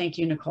link. Thank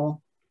you,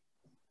 Nicole.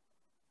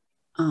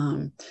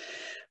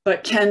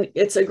 But Ken,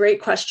 it's a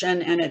great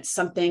question, and it's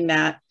something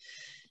that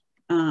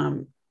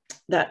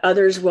that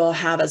others will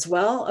have as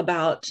well,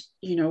 about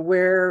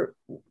where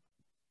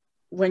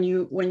when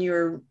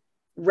you're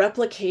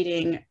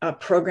replicating a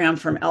program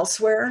from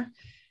elsewhere,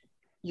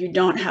 you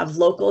don't have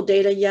local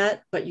data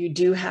yet, but you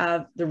do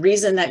have, the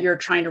reason that you're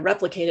trying to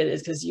replicate it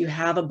is because you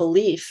have a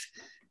belief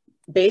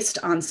based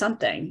on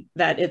something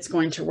that it's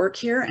going to work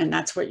here, and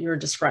that's what you're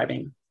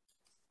describing.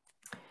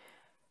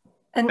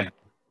 And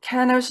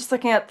Ken, I was just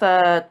looking at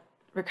the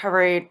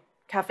Recovery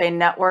Cafe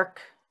Network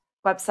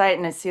website,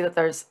 and I see that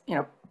there's,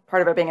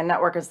 part of it being a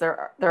network is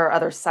there are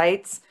other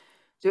sites.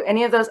 Do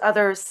any of those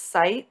other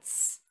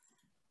sites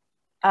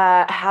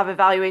have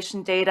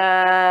evaluation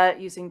data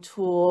using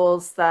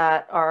tools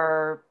that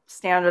are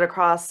standard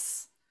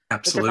across the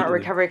different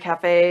recovery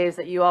cafes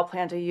that you all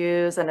plan to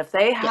use? And if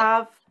they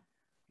have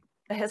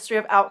a history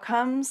of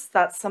outcomes,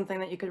 that's something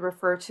that you could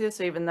refer to.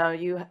 So even though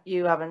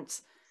you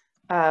haven't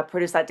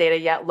produced that data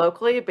yet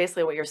locally,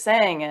 basically what you're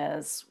saying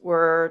is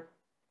we're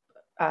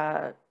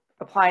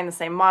applying the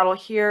same model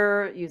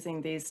here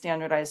using these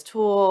standardized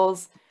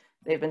tools.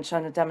 They've been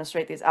shown to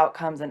demonstrate these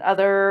outcomes in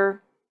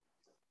other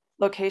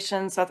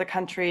locations throughout the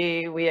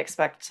country. We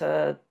expect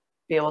to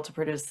be able to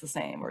produce the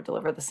same or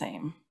deliver the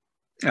same.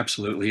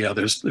 Absolutely, yeah.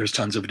 There's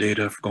tons of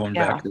data going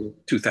back to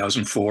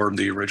 2004,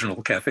 the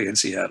original cafe in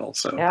Seattle.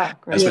 So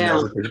as the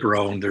network has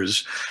grown,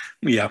 there's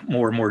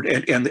more and more,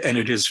 and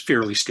it is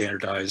fairly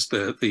standardized.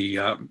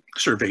 The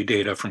survey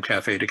data from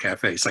cafe to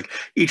cafe. It's like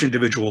each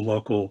individual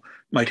local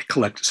might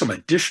collect some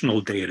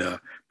additional data,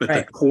 but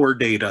the core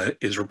data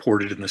is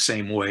reported in the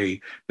same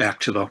way back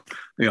to the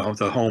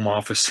the home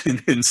office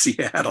in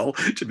Seattle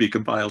to be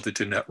compiled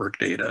into network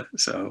data.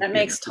 So that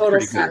makes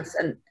total sense,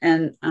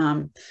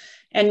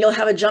 and you'll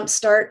have a jump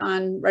start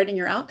on writing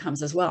your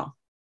outcomes as well.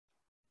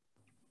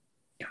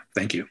 Yeah,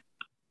 thank you.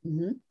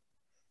 Mm-hmm.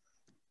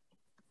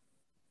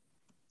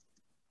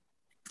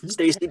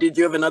 Stacy, did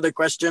you have another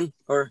question?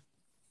 Or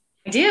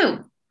I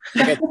do.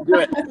 Okay, do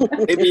it.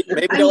 Maybe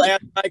you'll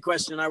ask my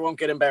question. I won't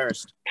get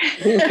embarrassed.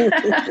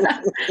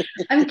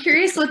 I'm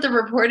curious what the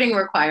reporting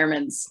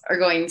requirements are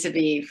going to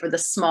be for the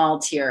small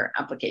tier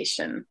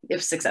application,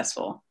 if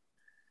successful.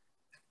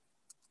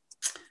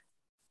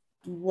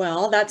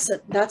 Well,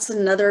 that's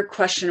another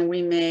question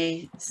we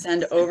may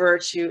send over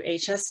to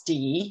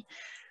HSD.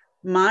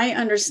 My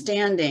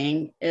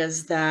understanding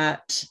is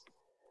that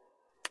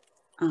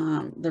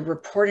the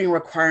reporting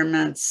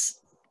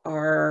requirements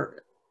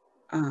are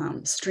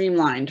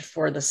streamlined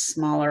for the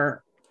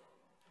smaller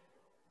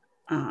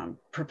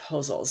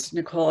proposals.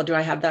 Nicole, do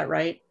I have that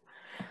right?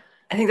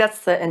 I think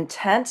that's the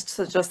intent.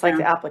 So just like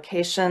the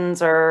applications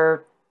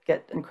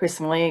get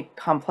increasingly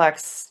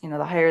complex,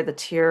 the higher the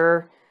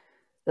tier,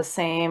 the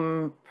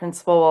same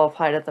principle will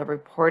apply to the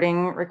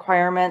reporting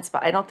requirements,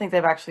 but I don't think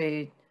they've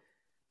actually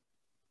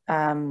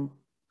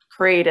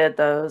created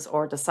those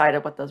or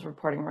decided what those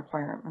reporting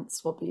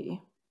requirements will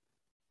be.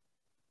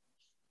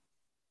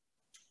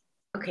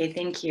 Okay,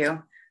 thank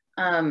you.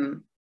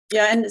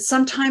 Yeah, and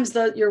sometimes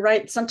you're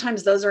right.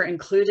 Sometimes those are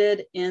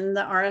included in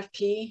the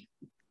RFP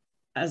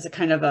as a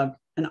kind of a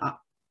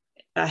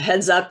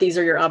heads up. These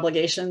are your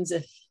obligations.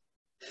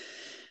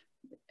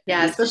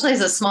 Yeah, especially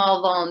as a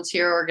small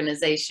volunteer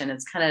organization,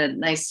 it's kind of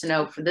nice to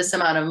know for this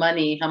amount of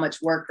money, how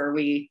much work are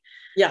we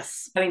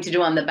having to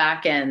do on the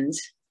back end,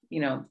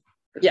 beyond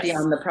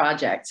the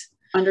project.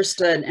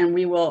 Understood, and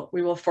we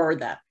will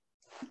forward that.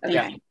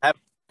 Okay. Yeah,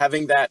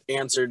 having that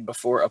answered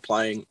before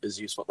applying is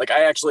useful. Like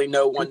I actually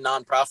know one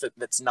nonprofit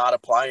that's not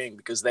applying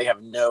because they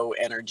have no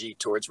energy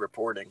towards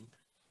reporting,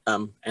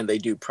 and they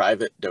do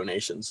private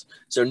donations.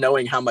 So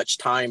knowing how much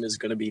time is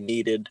going to be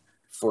needed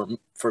for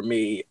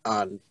me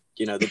on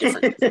the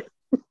different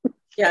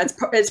yeah,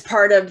 it's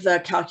part of the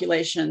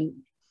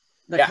calculation,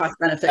 the cost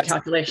benefit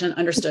calculation.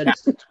 Understood.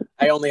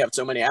 I only have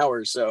so many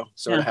hours, so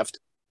I have to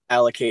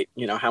allocate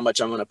how much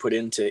I'm going to put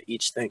into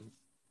each thing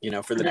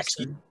for the next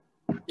year.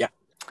 Yeah.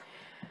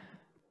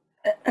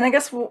 And I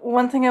guess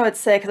one thing I would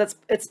say, because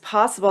it's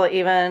possible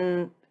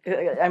even,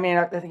 I mean,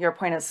 I think your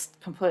point is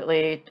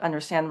completely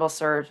understandable,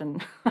 Serge,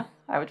 and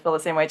I would feel the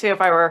same way too if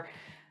I were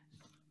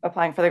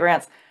applying for the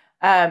grants.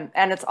 And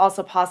it's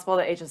also possible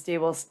that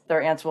HSD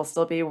their answer will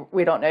still be,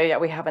 we don't know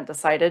yet, we haven't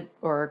decided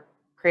or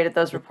created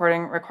those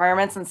reporting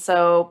requirements. And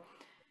so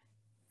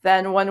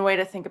then one way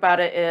to think about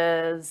it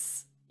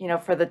is,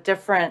 for the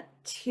different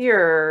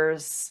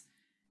tiers,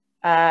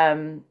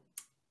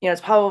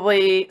 it's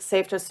probably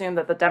safe to assume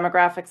that the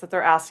demographics that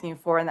they're asking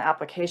for in the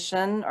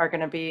application are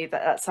going to be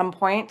that at some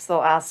point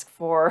they'll ask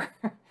for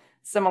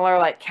similar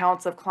like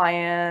counts of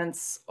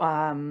clients,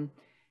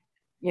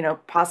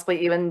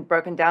 possibly even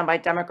broken down by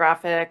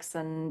demographics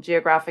and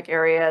geographic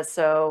areas.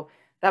 So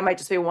that might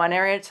just be one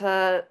area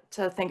to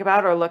think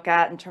about or look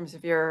at in terms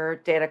of your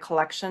data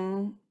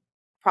collection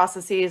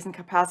processes and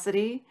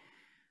capacity.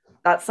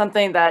 That's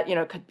something that,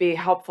 could be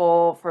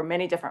helpful for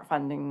many different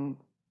funding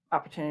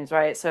opportunities,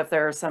 right? So if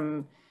there are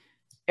some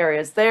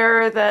areas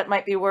there that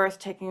might be worth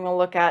taking a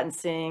look at and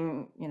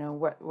seeing,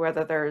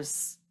 whether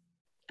there's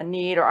a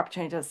need or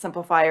opportunity to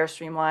simplify or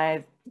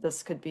streamline,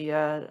 this could be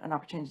an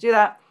opportunity to do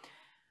that.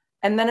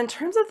 And then in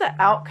terms of the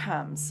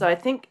outcomes, so I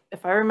think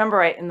if I remember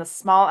right, in the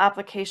small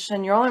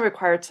application, you're only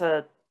required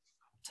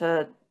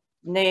to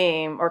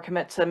name or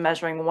commit to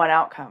measuring one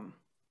outcome.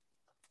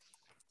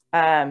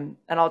 And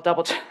I'll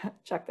double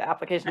check the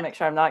application to make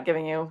sure I'm not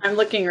giving you I'm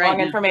looking right wrong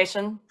now.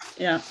 information.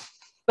 Yeah.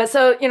 But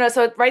so,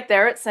 so right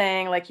there, it's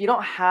saying like, you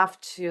don't have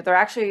to, they're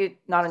actually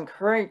not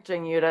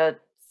encouraging you to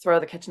throw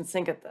the kitchen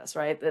sink at this,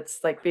 right?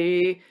 It's like,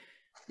 be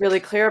really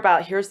clear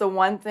about, here's the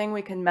one thing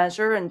we can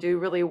measure and do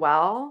really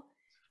well.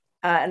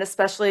 And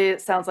especially, it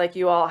sounds like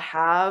you all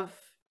have,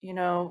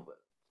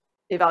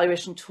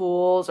 evaluation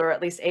tools, or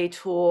at least a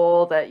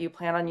tool that you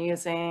plan on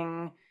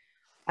using.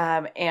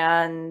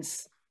 And,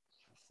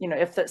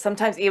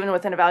 sometimes even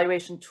within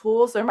evaluation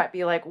tools, there might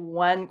be like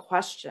one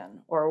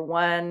question or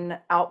one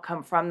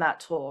outcome from that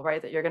tool,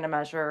 right, that you're going to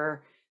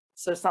measure.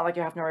 So it's not like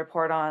you're having to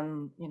report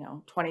on,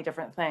 20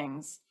 different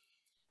things.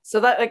 So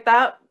that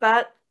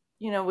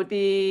would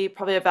be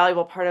probably a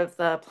valuable part of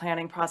the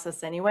planning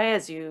process anyway,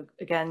 as you,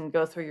 again,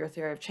 go through your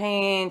theory of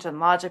change and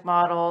logic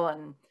model.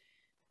 And,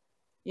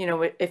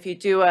 if you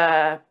do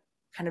a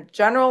kind of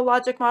general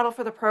logic model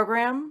for the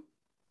program,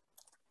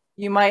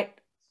 you might,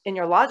 in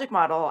your logic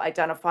model,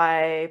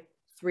 identify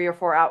 3 or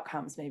 4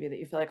 outcomes maybe that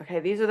you feel like, okay,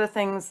 these are the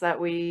things that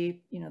we,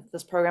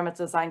 this program is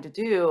designed to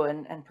do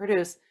and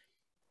produce.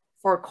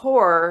 For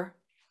core,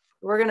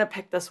 we're going to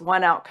pick this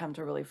one outcome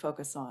to really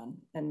focus on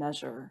and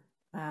measure.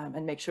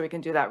 And make sure we can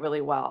do that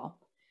really well.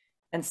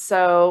 And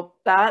so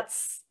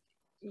that's,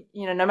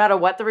 no matter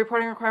what the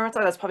reporting requirements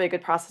are, that's probably a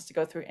good process to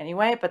go through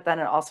anyway, but then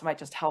it also might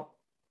just help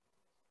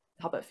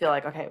it feel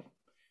like, okay,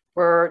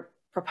 we're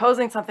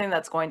proposing something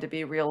that's going to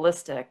be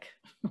realistic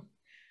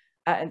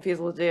and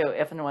feasible to do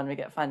if and when we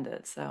get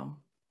funded. So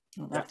I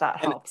don't know if that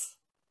helps.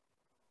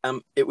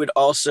 It would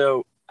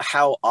also,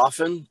 how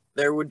often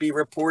there would be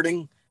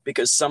reporting,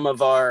 because some of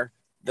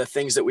the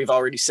things that we've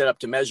already set up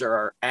to measure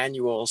are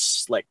annual,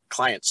 like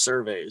client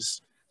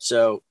surveys.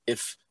 So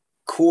if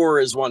core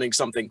is wanting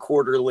something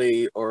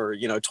quarterly or,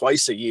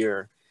 twice a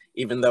year,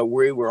 even though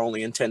we were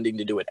only intending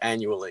to do it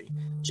annually,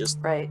 just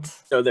right,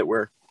 so that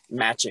we're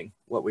matching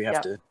what we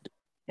have to do.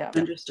 Yeah.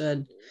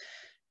 Understood.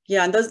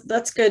 Yeah, and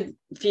that's good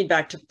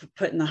feedback to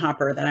put in the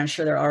hopper that I'm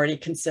sure they're already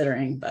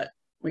considering, but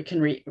we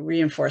can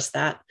reinforce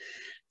that.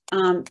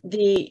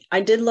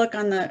 I did look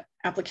on the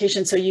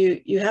application. So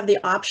you have the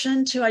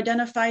option to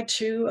identify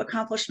 2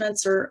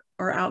 accomplishments or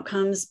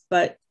outcomes,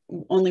 but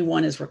only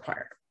one is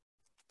required.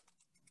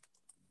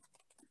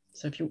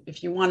 So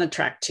if you want to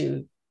track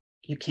 2,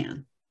 you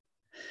can.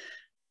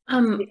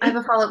 I have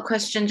a follow-up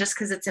question just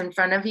because it's in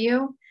front of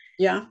you.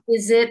 Yeah.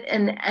 Is it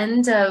an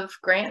end of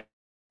grant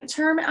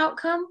term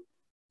outcome,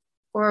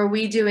 or are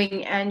we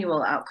doing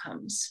annual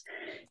outcomes?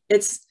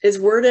 It's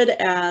worded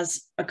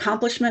as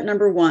accomplishment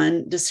number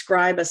 1,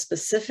 describe a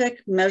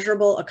specific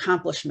measurable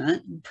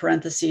accomplishment, in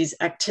parentheses,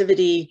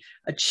 activity,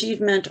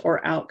 achievement,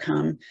 or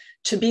outcome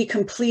to be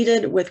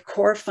completed with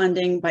core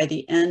funding by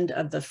the end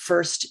of the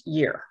first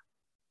year.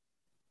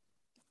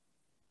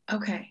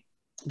 Okay.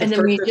 And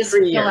then we just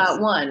fill out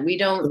 1. We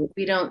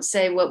don't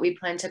say what we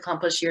plan to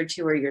accomplish year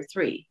 2 or year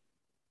 3.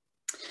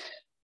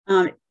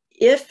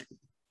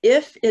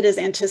 If it is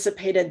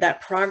anticipated that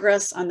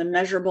progress on the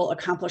measurable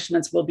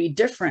accomplishments will be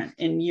different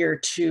in year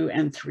 2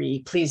 and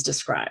 3, please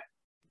describe.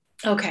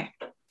 Okay.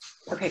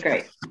 Okay,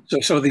 great.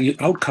 So the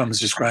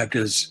outcomes described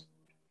as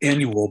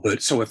annual,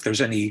 but so if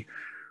there's any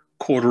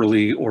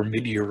quarterly or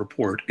mid-year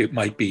report, it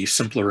might be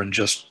simpler in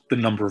just the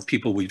number of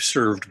people we've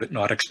served, but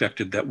not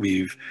expected that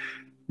we've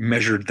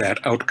measured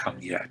that outcome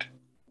yet.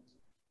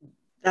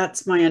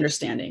 That's my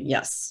understanding,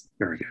 yes.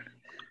 Very good.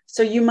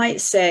 So you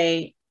might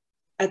say,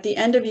 at the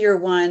end of year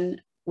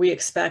 1, we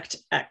expect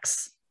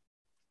X.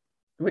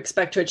 We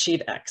expect to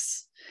achieve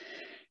X.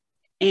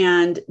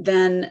 And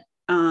then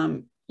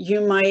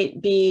you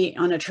might be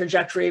on a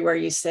trajectory where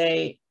you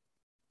say,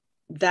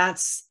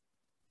 that's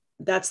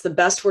the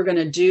best we're going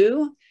to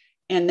do.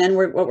 And then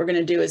what we're going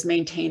to do is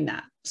maintain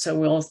that. So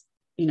we'll,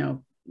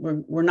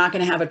 we're not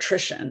going to have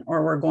attrition,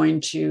 or we're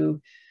going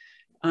to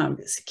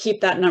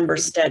keep that number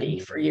steady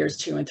for years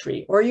 2 and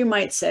 3. Or you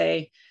might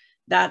say,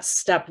 that's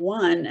step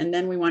one. And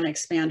then we want to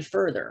expand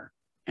further.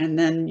 And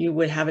then you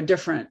would have a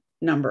different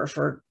number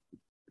for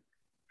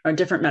a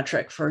different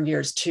metric for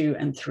years 2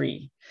 and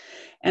 3.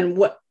 And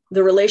what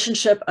the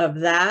relationship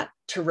of that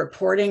to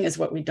reporting is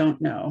what we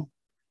don't know.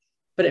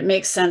 But it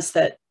makes sense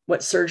that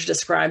what Serge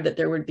described, that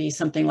there would be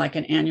something like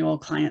an annual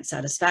client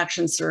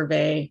satisfaction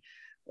survey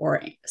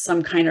or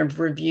some kind of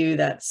review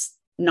that's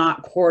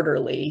not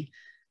quarterly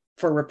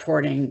for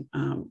reporting,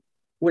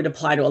 would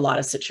apply to a lot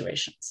of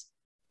situations.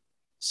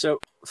 So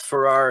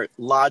for our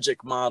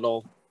logic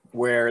model,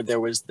 where there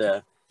was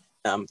the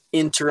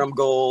interim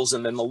goals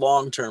and then the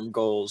long-term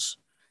goals,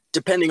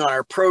 depending on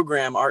our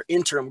program, our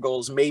interim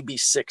goals may be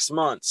 6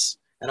 months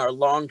and our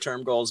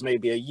long-term goals may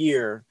be a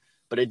year,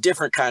 but a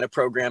different kind of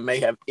program may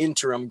have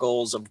interim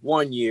goals of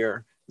 1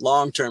 year,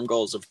 long-term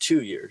goals of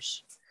 2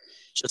 years,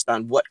 just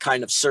on what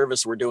kind of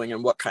service we're doing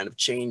and what kind of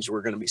change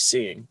we're going to be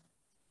seeing.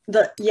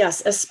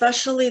 Yes,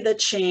 especially the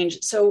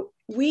change. So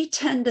we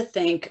tend to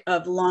think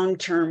of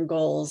long-term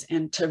goals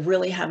and to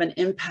really have an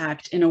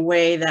impact in a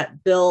way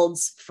that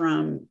builds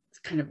from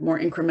kind of more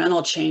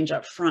incremental change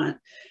up front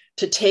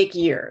to take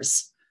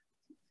years,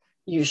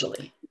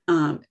 usually.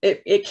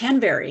 It can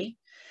vary,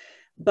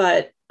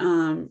 but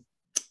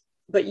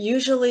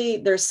usually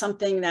there's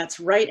something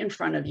that's right in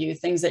front of you,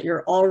 things that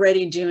you're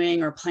already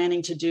doing or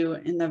planning to do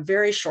in the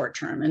very short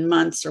term, in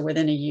months or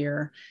within a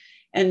year.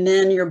 And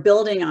then you're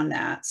building on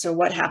that. So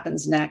what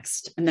happens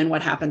next? And then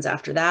what happens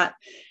after that?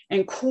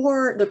 And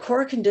the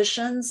core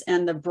conditions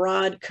and the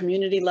broad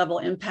community level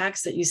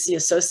impacts that you see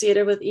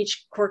associated with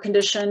each core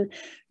condition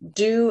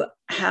do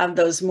have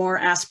those more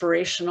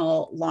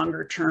aspirational,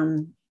 longer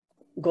term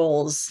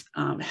goals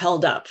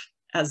held up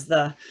as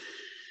the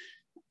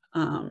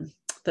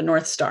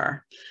North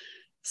Star.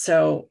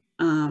 So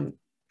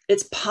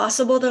it's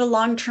possible that a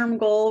long-term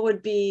goal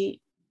would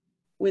be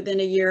within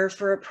a year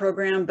for a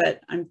program, but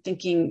I'm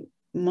thinking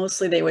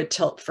mostly they would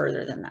tilt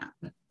further than that.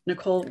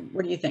 Nicole,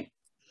 what do you think?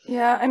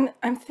 Yeah,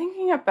 I'm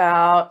thinking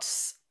about,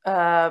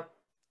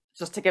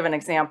 just to give an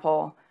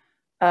example,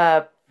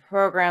 a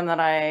program that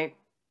I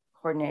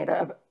coordinate,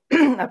 a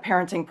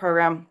parenting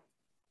program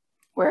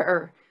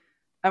where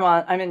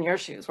I'm in your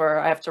shoes, where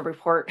I have to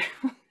report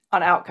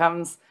on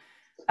outcomes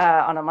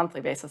on a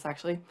monthly basis,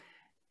 actually.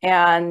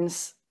 And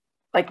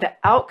like the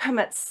outcome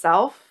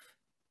itself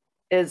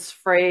is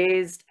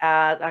phrased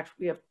as, actually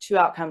we have 2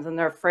 outcomes and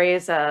they're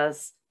phrased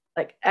as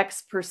like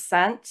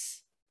X%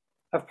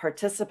 of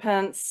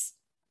participants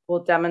will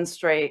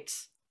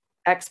demonstrate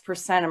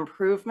X%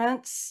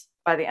 improvements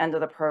by the end of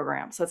the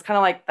program. So it's kind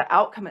of like the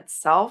outcome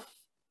itself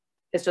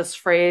is just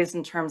phrased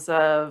in terms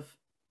of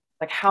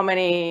like how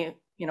many,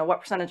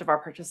 what percentage of our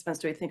participants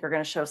do we think are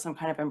going to show some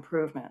kind of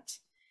improvement?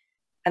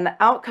 And the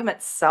outcome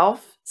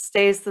itself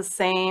stays the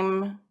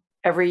same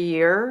every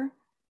year.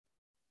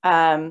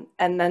 And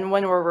then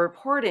when we're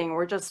reporting,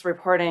 we're just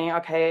reporting,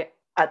 okay,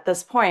 at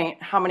this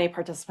point, how many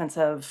participants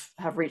have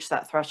reached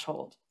that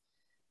threshold?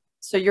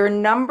 So your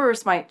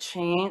numbers might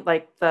change,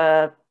 like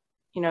if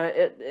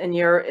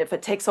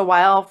it takes a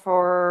while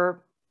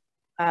for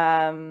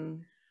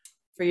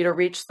you to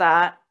reach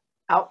that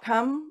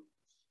outcome,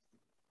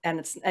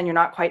 and you're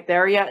not quite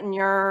there yet in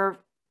your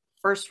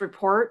first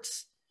report,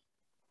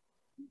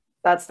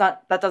 that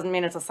doesn't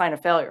mean it's a sign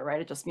of failure,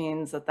 right? It just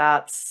means that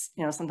that's,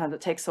 sometimes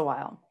it takes a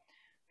while.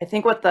 I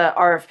think what the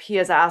RFP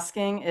is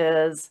asking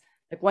is,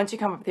 like, once you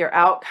come up with your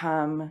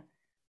outcome,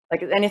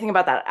 like, is anything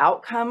about that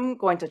outcome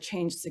going to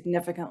change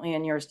significantly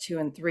in years 2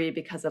 and 3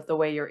 because of the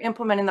way you're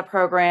implementing the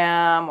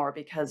program, or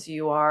because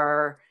you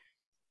are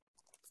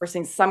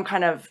foreseeing some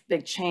kind of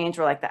big change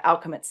where like the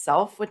outcome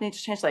itself would need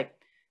to change? Like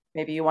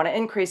maybe you want to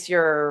increase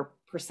your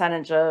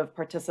percentage of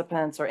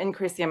participants or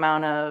increase the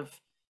amount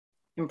of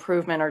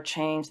improvement or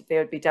change that they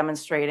would be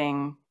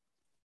demonstrating.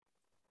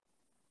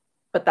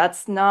 But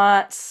that's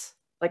not,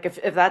 like,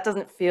 if that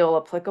doesn't feel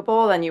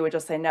applicable, then you would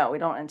just say, no, we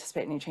don't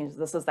anticipate any changes.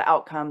 This is the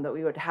outcome that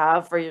we would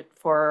have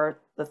for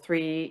the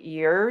 3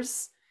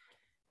 years.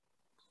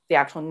 The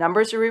actual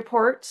numbers you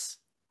report,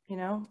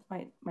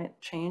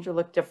 might change or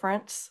look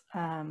different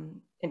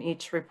in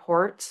each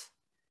report.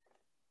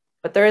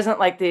 But there isn't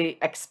like I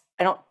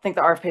don't think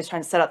the RFP is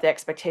trying to set out the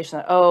expectation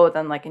that, oh,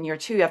 then like in year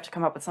 2, you have to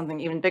come up with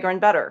something even bigger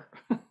and better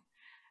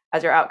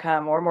as your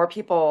outcome, or more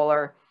people,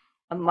 or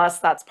unless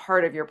that's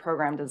part of your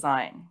program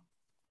design.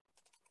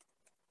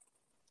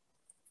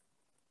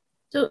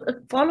 So a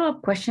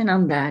follow-up question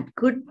on that,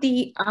 could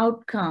the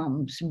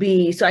outcomes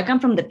be, so I come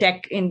from the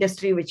tech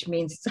industry, which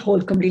means it's a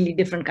whole completely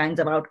different kinds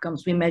of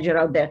outcomes we measure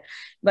out there,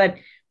 but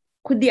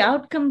could the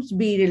outcomes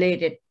be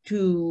related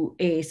to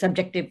a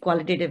subjective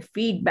qualitative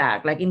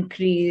feedback, like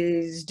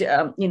increased,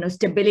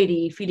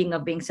 stability, feeling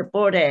of being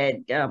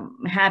supported,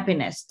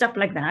 happiness, stuff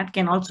like that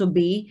can also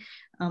be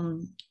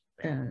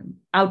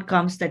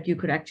outcomes that you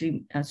could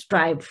actually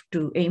strive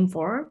to aim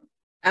for?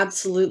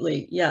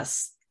 Absolutely,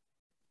 yes.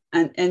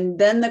 And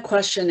then the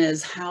question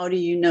is, how do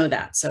you know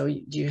that? So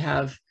do you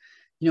have,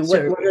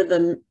 what are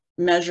the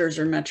measures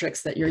or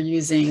metrics that you're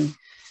using?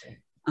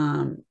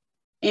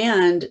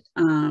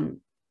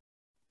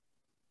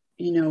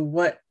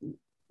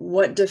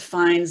 what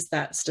defines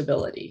that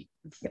stability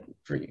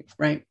for you,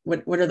 right?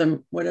 What are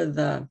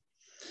the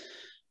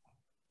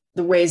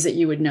ways that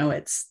you would know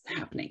it's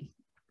happening?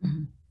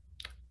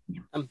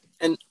 Mm-hmm.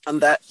 And on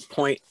that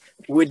point,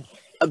 would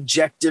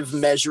objective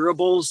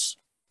measurables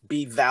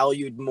be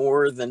valued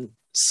more than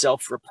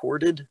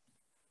self-reported?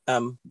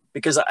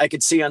 Because I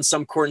could see on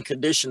some core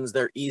conditions,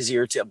 they're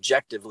easier to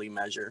objectively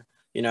measure,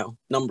 you know,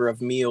 number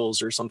of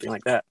meals or something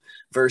like that,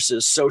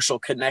 versus social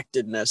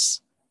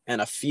connectedness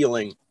and a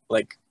feeling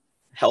like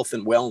health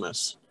and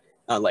wellness,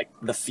 like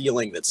the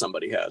feeling that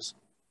somebody has.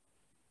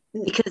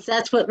 Because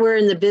that's what we're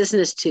in the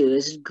business to,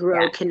 is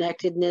grow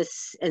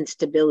connectedness and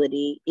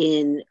stability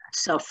in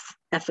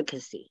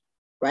self-efficacy,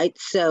 right?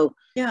 So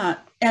yeah,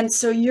 and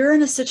so you're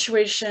in a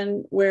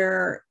situation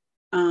where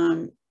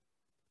I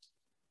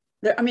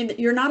mean,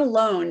 you're not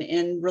alone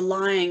in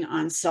relying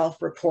on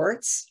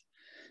self-reports.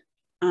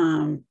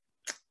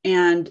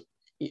 And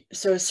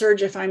so,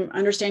 Serge, if I'm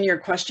understanding your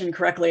question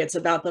correctly, it's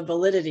about the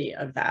validity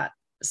of that.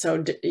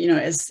 So, you know,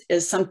 is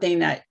something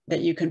that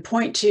you can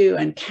point to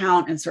and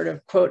count and sort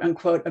of quote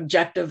unquote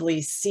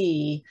objectively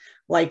see,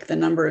 like the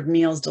number of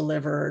meals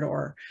delivered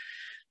or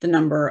the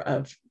number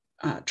of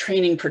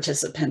training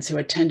participants who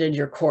attended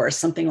your course,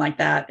 something like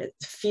that. It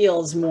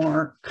feels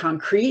more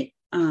concrete.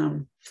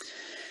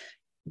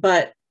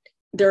 But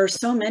there are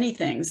so many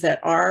things that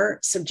are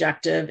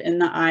subjective in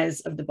the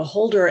eyes of the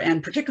beholder,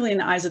 and particularly in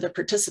the eyes of the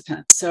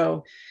participant.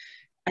 So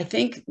I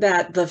think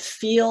that the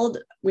field,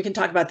 we can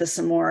talk about this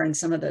some more in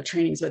some of the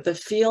trainings, but the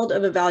field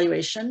of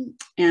evaluation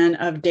and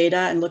of data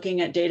and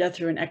looking at data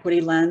through an equity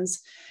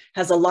lens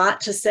has a lot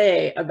to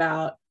say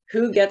about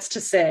who gets to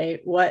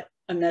say what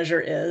a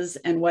measure is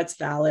and what's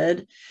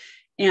valid.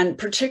 And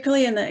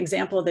particularly in the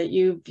example that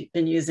you've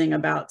been using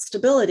about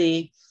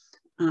stability,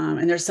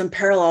 and there's some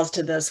parallels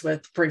to this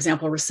with, for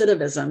example,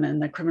 recidivism in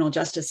the criminal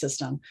justice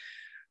system.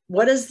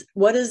 What does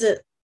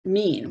it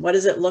mean? What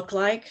does it look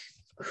like?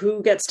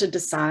 Who gets to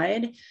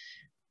decide?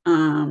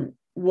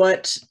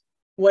 What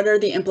are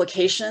the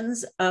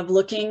implications of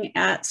looking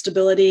at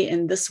stability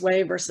in this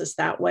way versus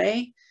that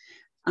way?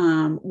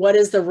 What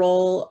is the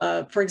role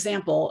of, for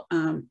example,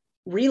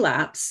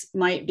 relapse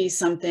might be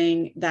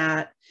something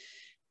that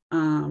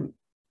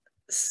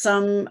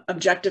some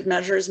objective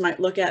measures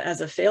might look at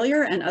as a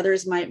failure, and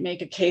others might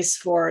make a case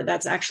for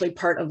that's actually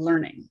part of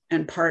learning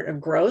and part of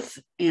growth.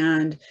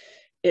 And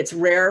it's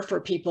rare for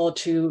people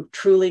to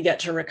truly get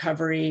to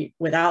recovery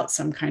without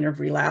some kind of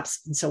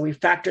relapse. And so we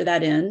factor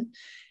that in.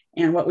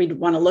 And what we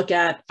want to look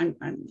at,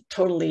 I'm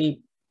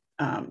totally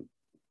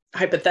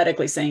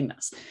hypothetically saying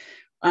this,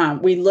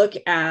 we look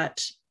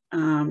at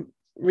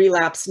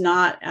relapse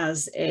not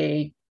as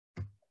a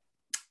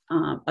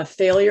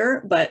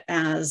failure, but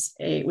as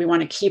we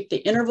want to keep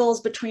the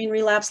intervals between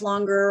relapse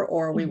longer,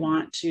 or we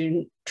want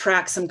to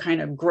track some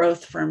kind of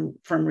growth from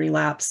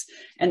relapse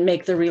and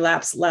make the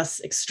relapse less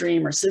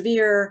extreme or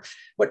severe,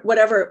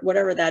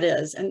 whatever that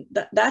is. And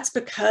that's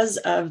because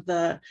of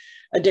the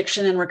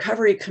addiction and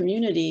recovery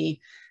community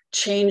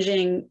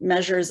changing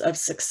measures of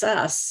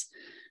success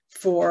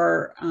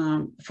for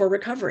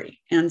recovery.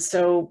 And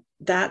so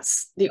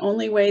that's the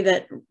only way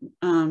that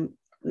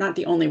not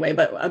the only way,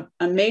 but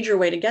a major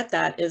way to get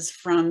that is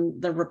from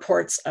the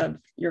reports of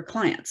your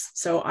clients.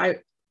 So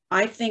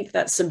I think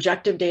that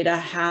subjective data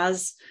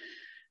has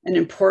an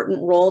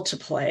important role to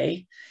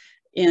play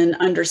in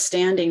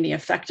understanding the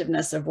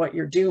effectiveness of what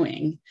you're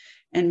doing.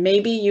 And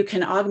maybe you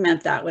can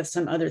augment that with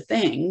some other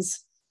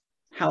things,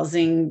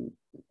 housing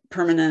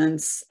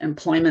permanence,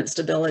 employment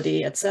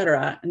stability, et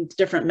cetera, and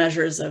different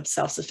measures of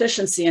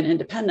self-sufficiency and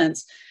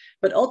independence.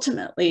 But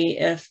ultimately,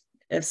 if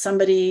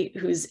somebody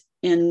who's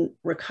in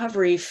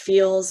recovery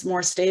feels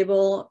more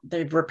stable,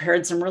 they've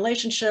repaired some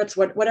relationships,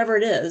 whatever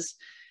it is,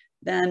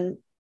 then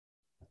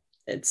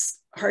it's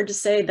hard to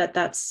say that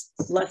that's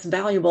less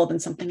valuable than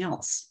something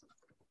else.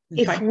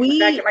 In fact,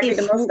 it might be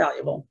the most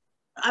valuable.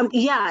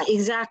 Yeah,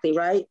 exactly,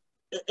 right?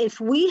 If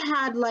we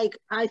had, like,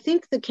 I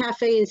think the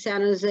cafe in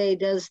San Jose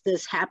does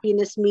this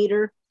happiness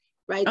meter,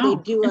 right? Oh,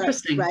 they do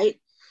interesting. Right?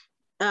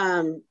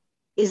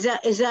 Is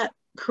that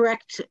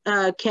correct?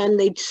 Can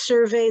they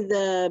survey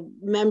the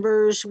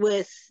members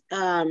with,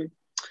 like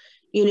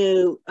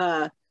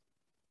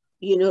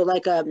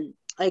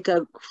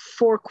a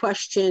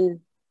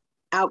 4-question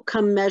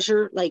outcome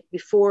measure, like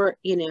before,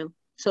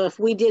 so if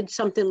we did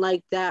something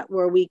like that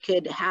where we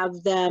could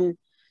have them,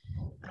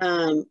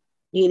 do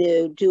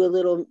a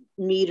little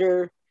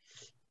meter,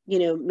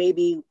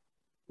 maybe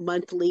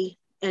monthly,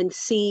 and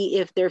see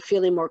if they're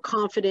feeling more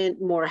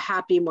confident, more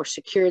happy, more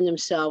secure in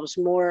themselves,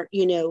 more,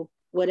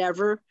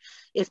 whatever,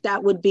 if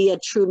that would be a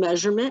true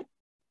measurement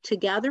to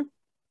gather,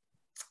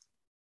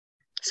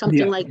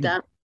 something like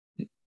that.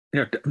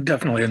 Yeah,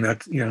 definitely. And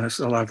that,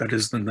 a lot of that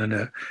is then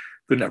the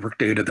network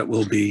data that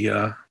we'll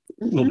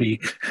be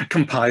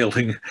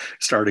compiling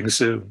starting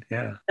soon.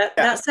 Yeah.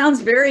 That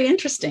sounds very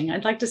interesting.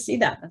 I'd like to see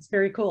that. That's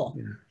very cool.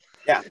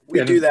 Yeah,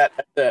 we do that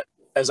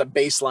as a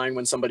baseline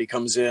when somebody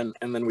comes in,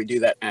 and then we do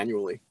that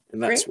annually.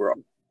 And that's where I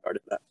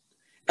started that.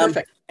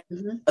 Perfect.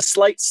 A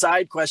slight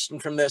side question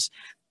from this.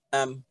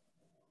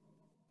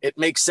 it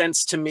makes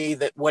sense to me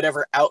that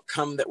whatever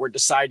outcome that we're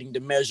deciding to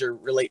measure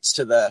relates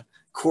to the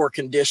core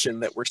condition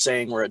that we're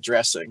saying we're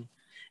addressing.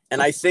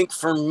 And I think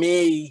for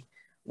me,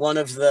 one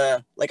of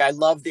the, like, I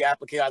love the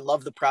application, I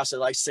love the process,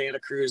 like Santa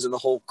Cruz and the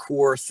whole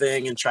core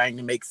thing and trying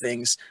to make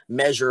things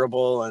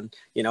measurable and,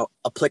 you know,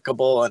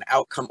 applicable and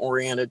outcome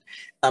oriented.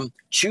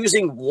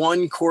 Choosing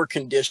one core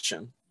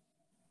condition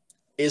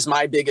is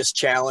my biggest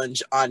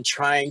challenge on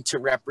trying to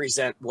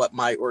represent what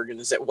my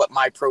what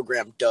my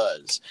program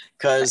does.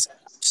 Because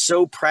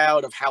so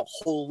proud of how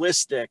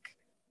holistic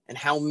and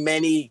how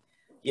many,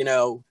 you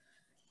know,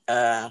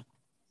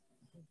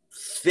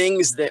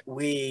 things that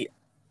we,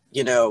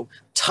 you know,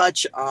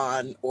 touch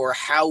on, or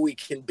how we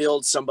can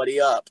build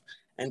somebody up.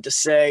 And to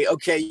say,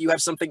 okay, you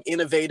have something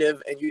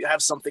innovative and you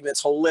have something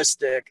that's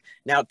holistic.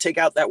 Now take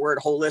out that word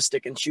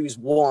holistic and choose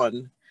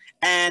one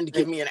and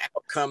give me an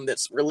outcome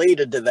that's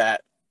related to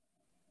that.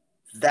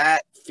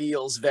 That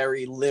feels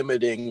very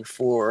limiting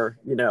for,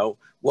 you know,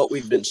 what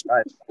we've been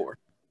striving for.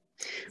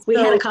 We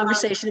had a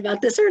conversation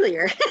about this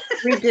earlier.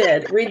 We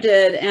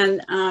did.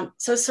 And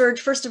so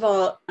Serge, first of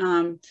all,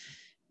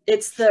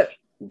 it's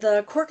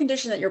the core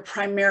condition that you're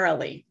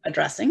primarily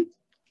addressing.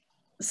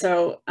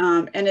 So,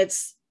 and it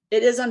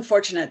is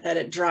unfortunate that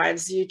it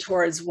drives you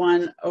towards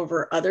one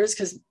over others,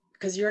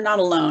 because you're not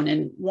alone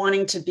in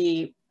wanting to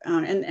be,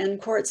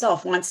 and core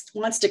itself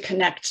wants to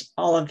connect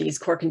all of these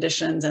core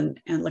conditions and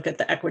look at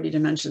the equity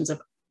dimensions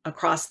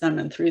across them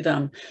and through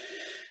them.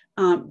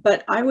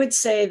 But I would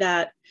say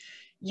that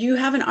you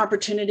have an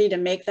opportunity to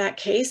make that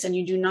case, and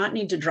you do not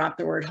need to drop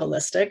the word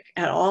holistic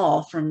at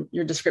all from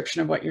your description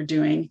of what you're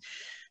doing.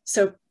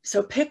 So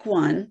pick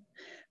one,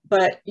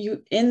 but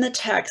you, in the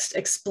text,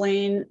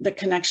 explain the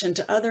connection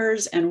to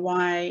others and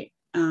why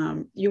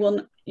you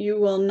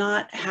will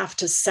not have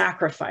to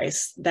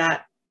sacrifice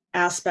that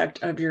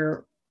aspect of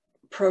your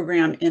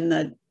program in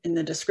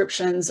the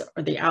descriptions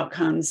or the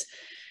outcomes.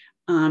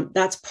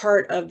 That's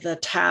part of the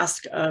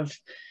task of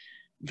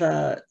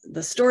the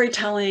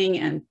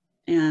storytelling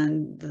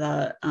and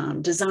the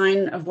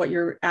design of what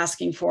you're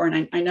asking for.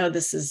 And I know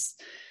this is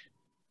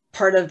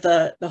part of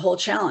the whole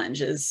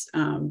challenge, is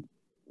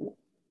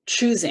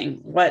choosing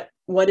what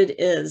it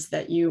is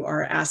that you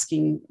are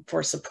asking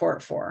for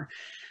support for.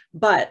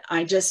 But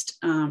I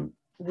just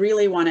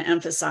really want to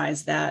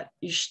emphasize that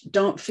you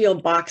don't feel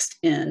boxed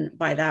in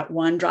by that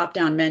one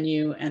drop-down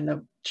menu and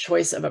the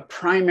choice of a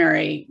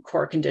primary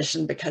core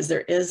condition, because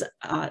there is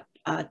a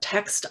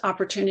text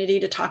opportunity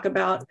to talk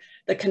about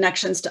the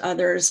connections to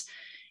others.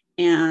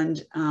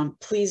 And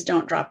please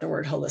don't drop the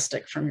word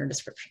holistic from your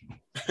description.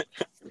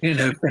 In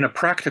a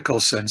practical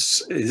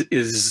sense,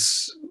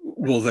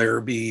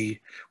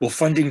 will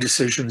funding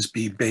decisions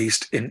be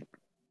based in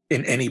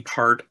any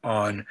part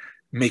on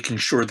making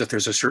sure that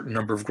there's a certain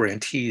number of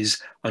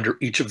grantees under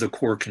each of the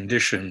core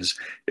conditions?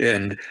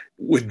 And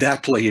would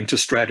that play into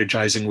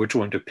strategizing which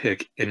one to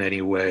pick in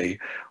any way?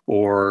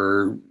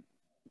 Or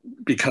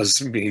because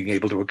being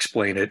able to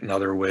explain it in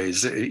other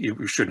ways,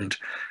 you shouldn't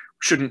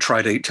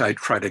try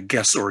to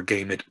guess or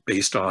game it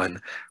based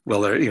on,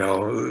 well, you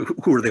know,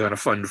 who are they going to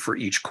fund for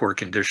each core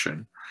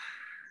condition?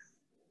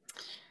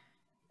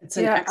 It's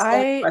an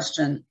excellent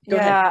question. Go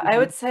ahead. I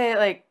would say,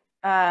 like,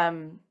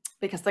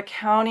 because the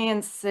county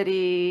and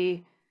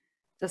city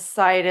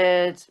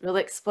decided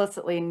really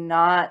explicitly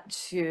not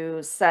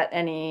to set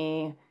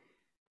any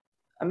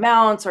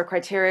amounts or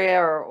criteria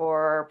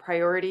or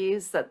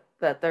priorities that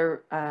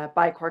they're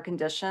by core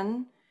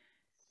condition.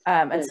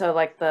 And so,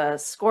 like, the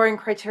scoring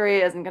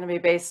criteria isn't going to be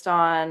based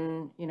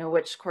on, you know,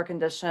 which core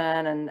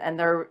condition, and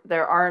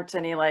there aren't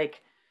any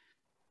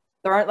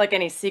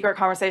any secret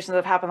conversations that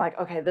have happened, like,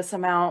 okay, this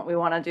amount we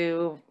want to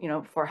do, you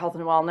know, for health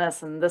and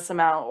wellness, and this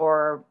amount,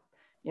 or,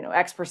 you know,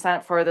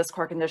 X% for this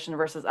core condition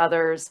versus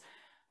others.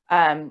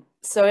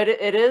 So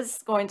it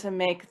is going to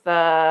make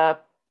the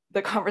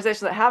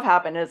conversations that have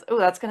happened is, oh,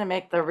 that's going to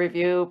make the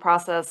review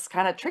process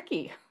kind of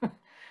tricky.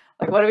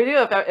 Like, what do we do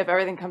if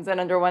everything comes in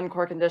under one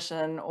core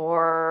condition?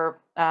 Or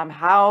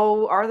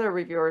how are the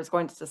reviewers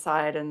going to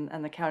decide,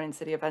 and the county and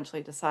city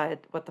eventually decide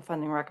what the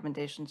funding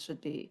recommendations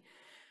should be?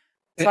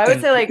 So I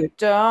would say, like,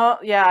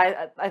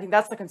 I think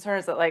that's the concern,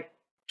 is that, like,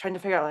 trying to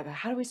figure out, like,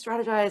 how do we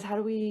strategize? How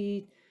do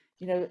we,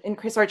 you know,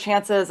 increase our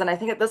chances? And I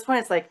think at this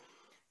point, it's like,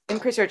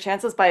 increase your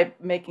chances by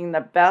making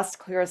the best,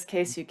 clearest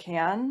case you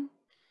can.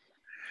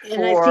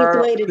 And I think the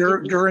way to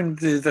during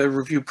the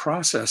review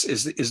process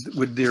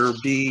would there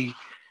be,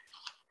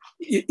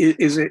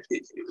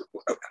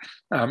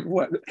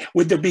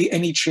 would there be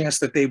any chance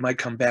that they might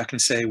come back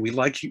and say, we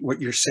like what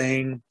you're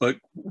saying, but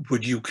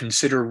would you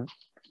consider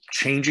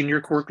changing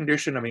your core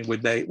condition? I mean,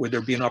 would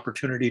there be an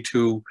opportunity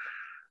to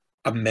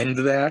amend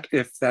that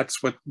if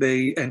that's what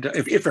they, and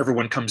if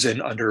everyone comes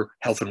in under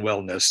health and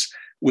wellness,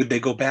 would they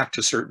go back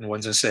to certain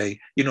ones and say,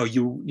 do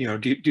you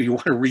want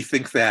to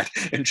rethink that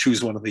and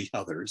choose one of the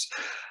others?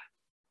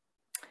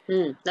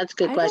 That's a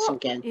good question,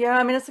 Ken. Yeah,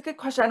 I mean, it's a good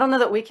question. I don't know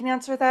that we can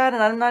answer that,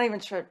 and I'm not even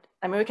sure.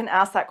 I mean, we can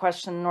ask that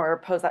question or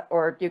pose that,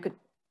 or you could.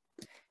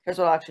 Here's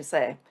what I'll actually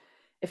say: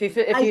 if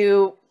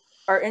you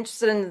are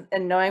interested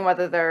in knowing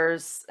whether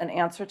there's an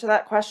answer to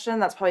that question,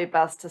 that's probably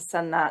best to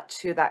send that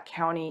to that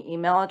county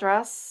email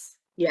address.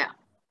 Yeah.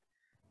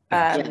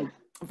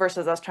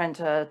 Versus us trying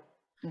to,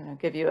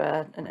 give you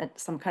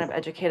some kind of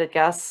educated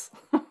guess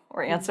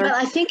or answer. But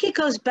I think it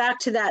goes back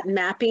to that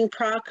mapping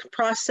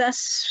process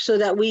so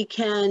that we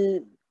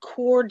can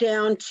core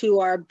down to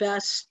our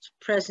best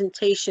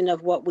presentation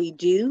of what we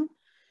do.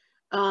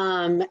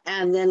 And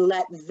then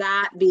let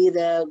that be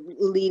the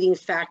leading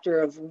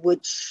factor of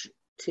which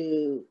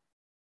to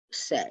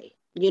say.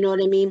 You know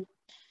what I mean?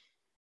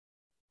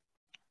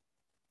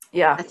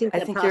 Yeah, I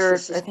think you're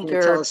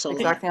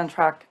exactly on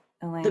track,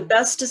 Elaine. The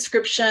best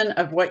description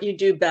of what you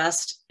do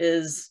best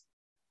is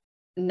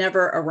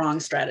never a wrong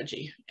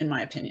strategy, in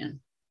my opinion.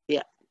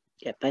 Yeah.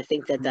 Yep. I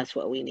think that's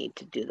what we need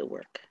to do the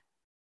work.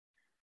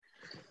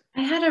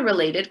 I had a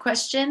related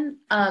question.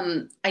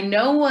 I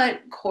know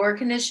what core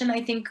condition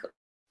I think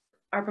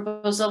our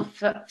proposal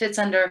fits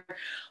under,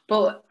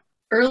 but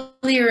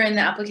earlier in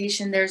the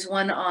application, there's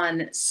one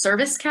on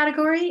service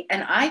category,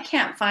 and I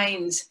can't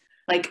find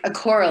like a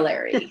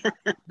corollary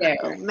there.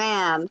 Oh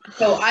man.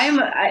 So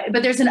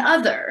but there's an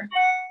other.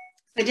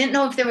 I didn't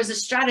know if there was a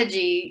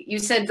strategy. You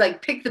said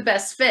like pick the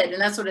best fit, and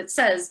that's what it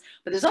says,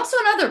 but there's also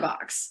another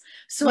box.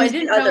 So Use I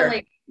didn't other. know,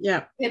 like,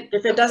 yeah.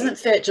 If it doesn't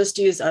fit, just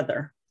use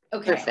other.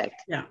 Okay.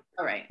 Perfect. Yeah.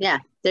 All right. Yeah,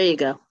 there you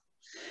go.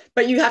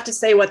 But you have to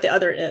say what the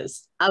other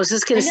is. I was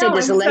just going to say,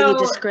 does the lady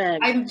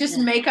describe? I just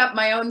make up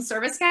my own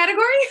service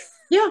category?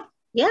 Yeah.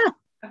 Yeah.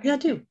 Okay. Yeah, I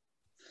do.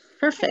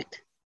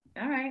 Perfect.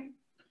 All right.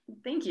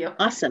 Thank you.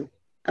 Awesome.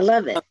 I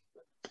love it.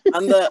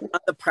 On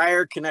the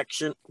prior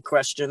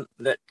question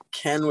that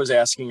Ken was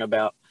asking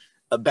about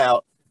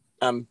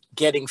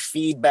getting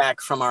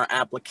feedback from our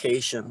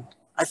application,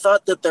 I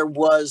thought that there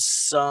was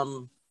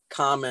some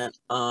comment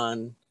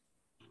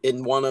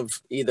in one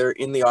of either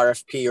in the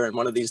RFP or in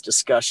one of these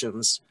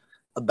discussions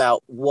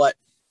about what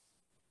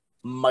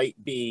might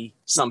be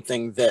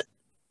something that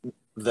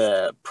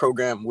the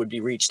program would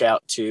be reached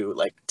out to,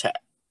 like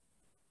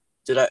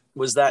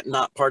was that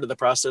not part of the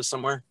process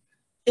somewhere?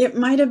 It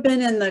might have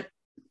been in the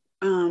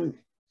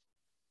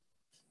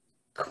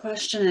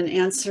question and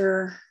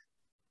answer.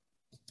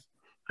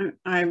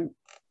 I'm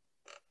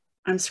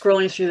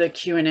scrolling through the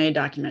Q&A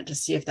document to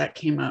see if that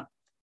came up.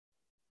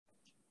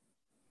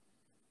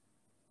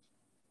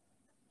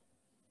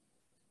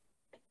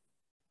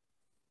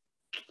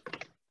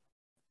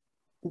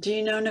 Do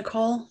you know,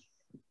 Nicole?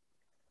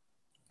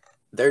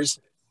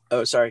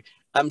 Sorry.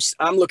 I'm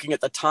looking at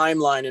the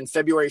timeline. In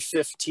February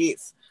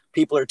 15th,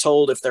 people are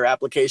told if their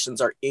applications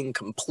are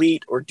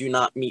incomplete or do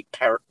not meet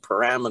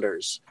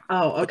parameters.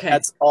 Oh, okay. But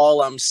that's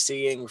all I'm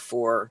seeing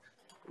for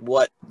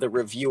what the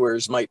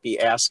reviewers might be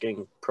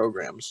asking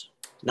programs.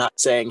 Not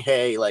saying,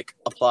 hey, like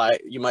apply,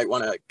 you might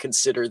want to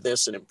consider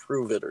this and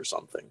improve it or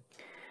something.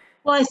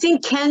 Well, I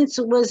think Ken's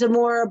was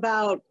more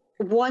about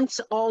once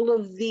all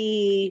of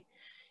the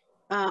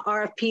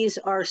RFPs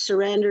are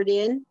surrendered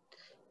in,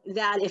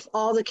 that if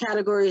all the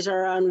categories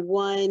are on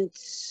one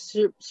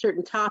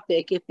certain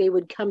topic, if they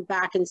would come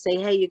back and say,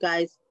 hey, you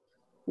guys,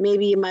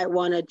 maybe you might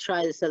want to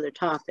try this other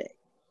topic.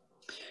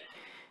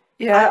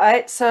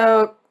 Yeah,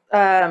 so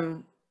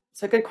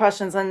good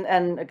questions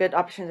and a good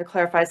opportunity to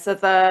clarify.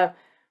 So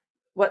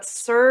what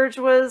Serge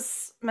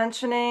was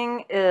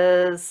mentioning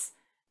is,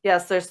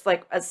 yes, there's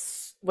like,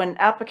 when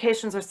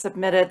applications are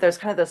submitted, there's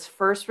kind of this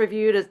first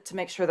review to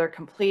make sure they're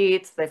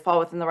complete, they fall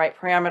within the right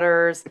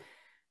parameters.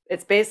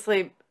 It's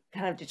basically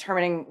kind of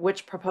determining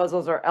which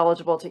proposals are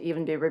eligible to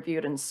even be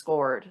reviewed and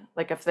scored.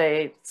 Like if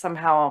they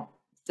somehow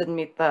didn't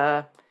meet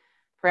the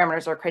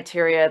parameters or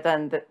criteria,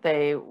 then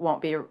they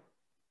won't be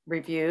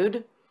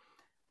reviewed.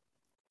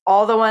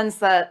 All the ones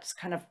that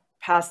kind of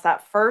pass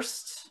that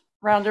first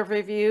round of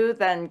review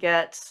then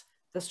get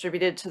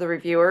distributed to the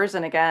reviewers.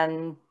 And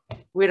again,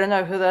 we don't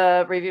know who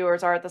the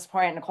reviewers are at this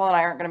point. Nicole and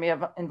I aren't going to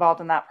be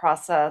involved in that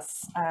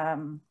process.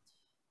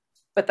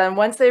 But then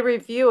once they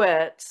review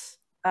it,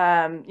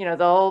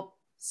 they'll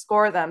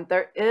score them.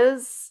 There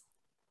is,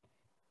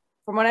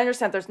 from what I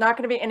understand, there's not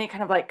going to be any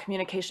kind of like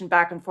communication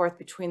back and forth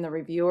between the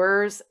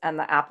reviewers and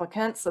the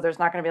applicants. So there's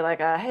not going to be like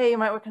hey, you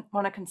might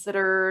want to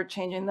consider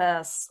changing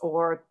this,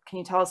 or can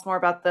you tell us more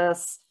about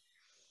this?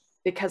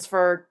 Because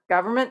for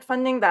government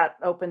funding, that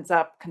opens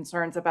up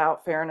concerns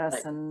about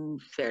fairness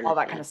and all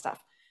that kind of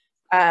stuff.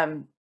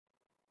 And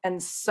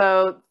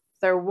so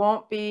there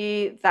won't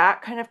be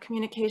that kind of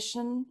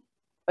communication.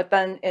 But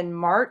then in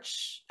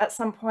March, at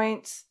some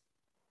point,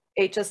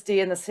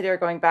 HSD and the city are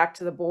going back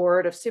to the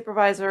Board of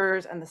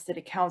Supervisors and the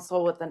City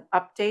Council with an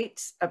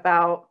update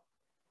about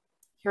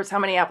here's how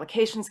many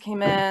applications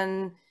came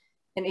in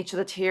each of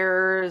the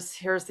tiers.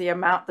 Here's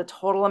the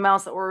total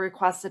amounts that were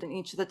requested in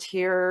each of the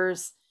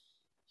tiers.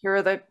 Here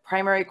are the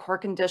primary core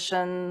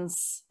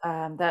conditions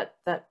that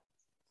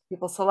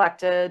people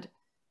selected,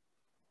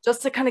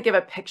 just to kind of give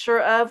a picture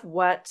of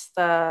what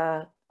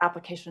the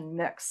application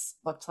mix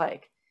looked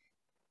like.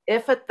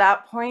 If at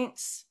that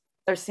point,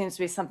 there seems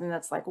to be something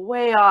that's like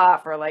way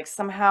off, or like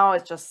somehow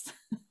it just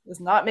is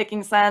not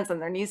making sense and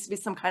there needs to be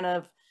some kind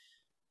of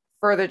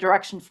further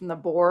direction from the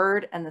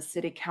board and the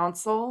city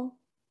council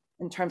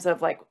in terms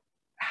of like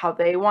how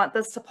they want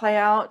this to play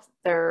out.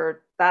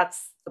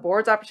 That's the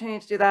board's opportunity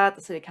to do that,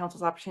 the city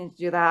council's opportunity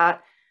to do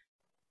that.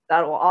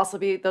 Those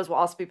will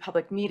also be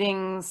public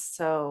meetings,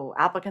 so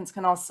applicants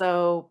can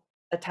also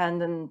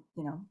attend and,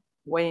 you know,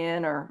 weigh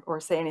in or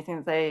say anything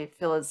that they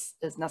feel is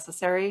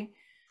necessary.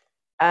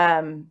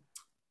 But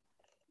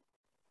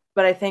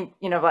I think,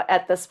 you know,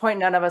 at this point,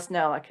 none of us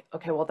know, like,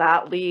 okay, will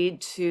that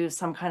lead to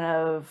some kind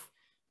of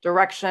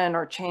direction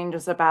or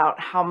changes about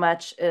how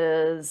much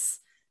is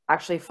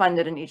actually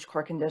funded in each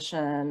core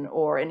condition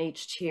or in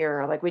each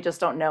tier? Like, we just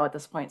don't know at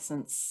this point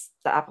since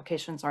the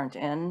applications aren't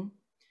in.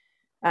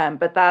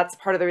 But that's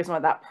part of the reason why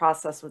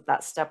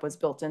that step was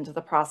built into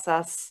the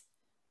process,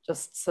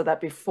 just so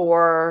that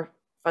before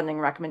funding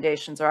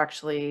recommendations are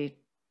actually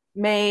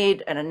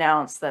made and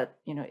announced, that,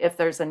 you know, if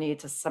there's a need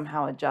to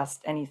somehow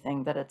adjust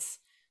anything, that it's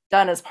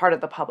done as part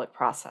of the public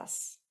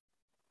process.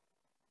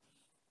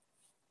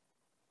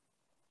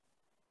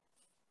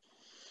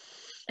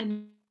 I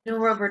know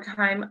we're over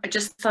time. I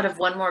just thought of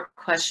one more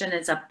question.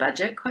 It's a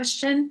budget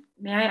question.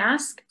 May I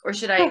ask, or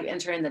should I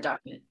enter in the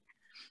document?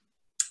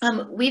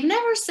 We've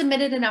never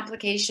submitted an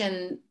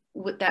application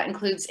that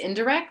includes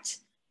indirect.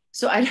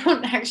 So I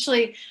don't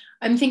actually,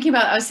 I was thinking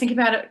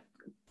about it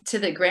to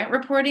the grant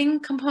reporting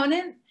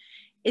component.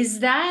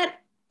 Is that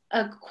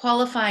a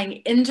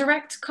qualifying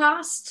indirect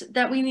cost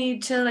that we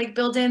need to like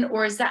build in,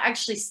 or is that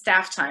actually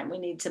staff time we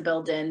need to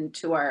build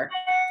into our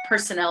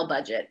personnel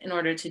budget in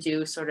order to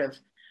do sort of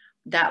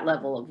that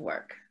level of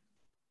work?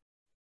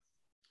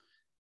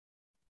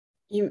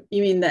 You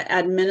mean the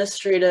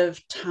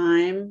administrative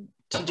time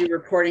to do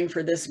reporting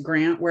for this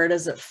grant? Where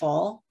does it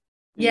fall?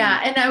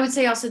 Yeah, and I would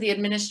say also the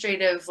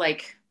administrative,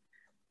 like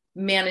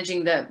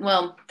managing the,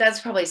 well,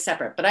 that's probably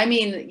separate, but I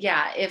mean,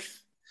 yeah,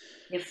 if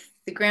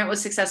the grant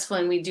was successful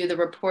and we do the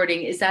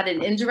reporting, is that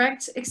an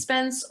indirect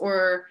expense?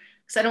 Or,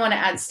 because I don't want to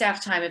add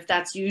staff time if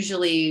that's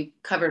usually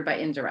covered by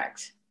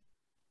indirect.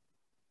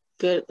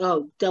 Good.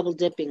 Oh, double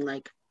dipping,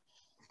 like,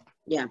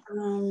 yeah.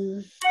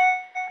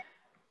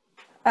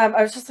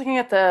 I was just looking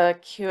at the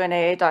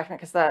Q&A document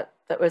because that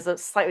was a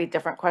slightly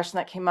different question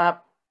that came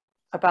up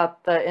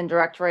about the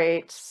indirect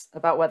rates,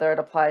 about whether it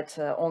applied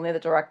to only the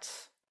direct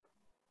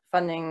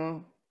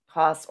funding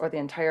costs or the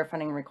entire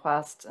funding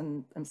request.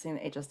 And I'm seeing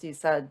the HSD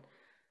said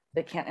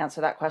they can't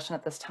answer that question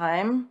at this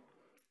time.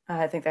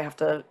 I think they have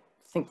to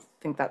think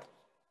that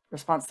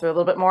response through a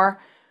little bit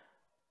more.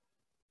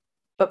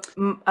 But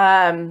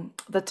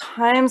the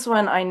times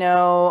when I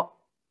know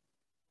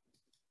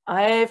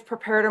I've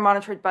prepared or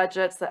monitored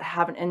budgets that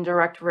have an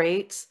indirect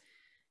rate,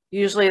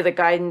 usually the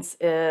guidance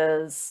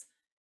is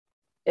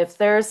if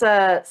there's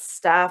a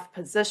staff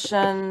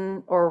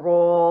position or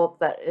role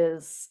that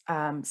is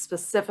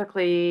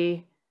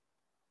specifically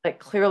like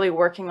clearly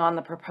working on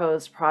the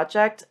proposed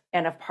project,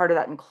 and if part of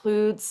that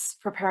includes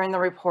preparing the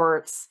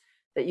reports,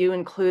 that you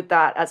include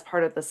that as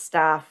part of the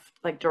staff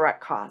like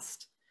direct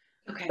cost.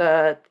 Okay.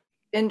 The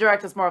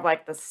indirect is more of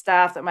like the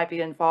staff that might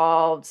be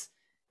involved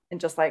in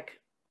just like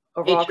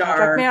overall HR.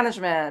 contract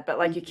management, but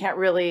like you can't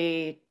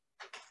really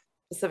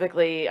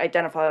specifically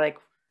identify like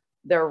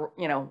their,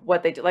 you know,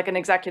 what they do. Like an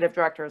executive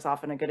director is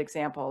often a good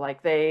example.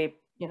 Like they,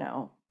 you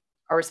know,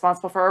 are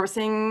responsible for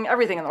overseeing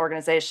everything in the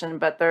organization,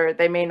 but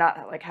they may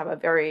not like have a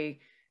very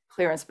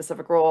clear and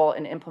specific role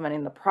in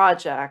implementing the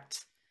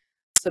project.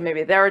 So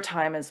maybe their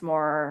time is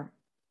more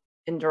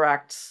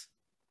indirect,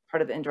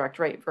 part of the indirect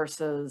rate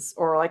versus,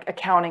 or like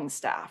accounting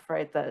staff,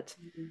 right? That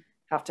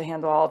have to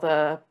handle all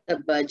the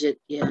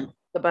budget, yeah.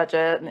 The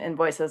budget and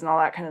invoices and all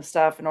that kind of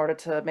stuff in order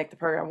to make the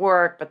program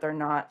work, but they're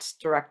not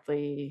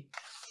directly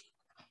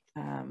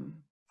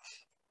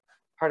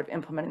part of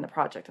implementing the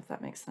project, if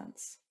that makes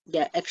sense.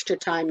 Yeah, extra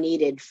time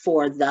needed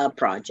for the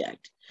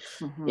project.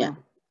 Yeah.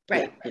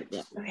 Right.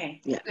 Yeah.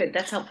 Okay. Yeah. Good.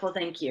 That's helpful.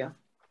 Thank you.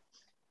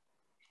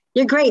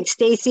 You're great,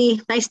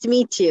 Stacy. Nice to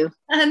meet you.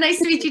 Nice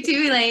to meet you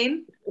too,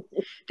 Elaine.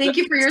 Thank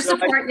you for your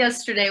support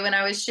yesterday when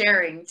I was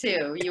sharing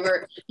too.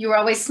 You were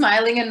always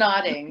smiling and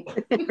nodding.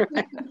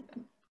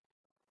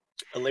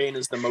 Elaine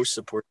is the most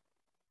supportive.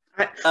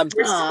 Thank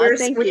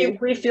you.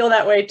 We feel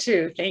that way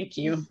too. Thank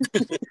you.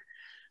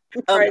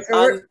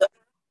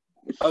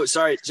 Oh,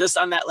 sorry. Just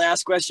on that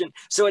last question.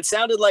 So it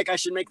sounded like I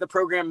should make the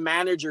program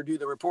manager do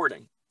the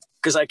reporting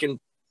because I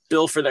can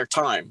bill for their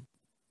time,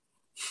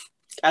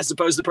 as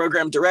opposed to the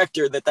program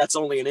director that's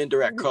only an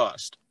indirect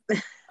cost.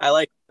 I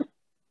like.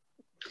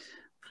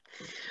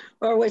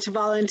 Or which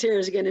volunteer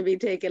is going to be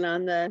taking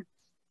on the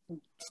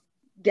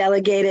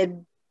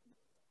delegated,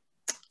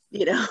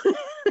 you know.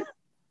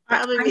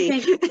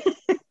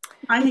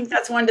 I think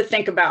that's one to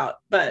think about,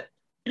 but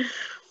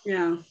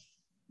yeah.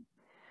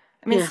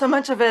 I mean, so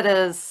much of it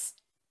is,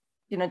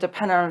 you know,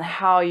 dependent on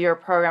how your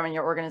program and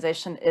your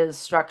organization is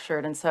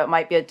structured. And so it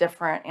might be a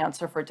different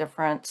answer for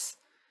different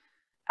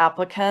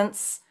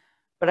applicants,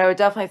 but I would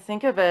definitely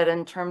think of it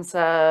in terms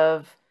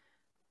of,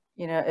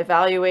 you know,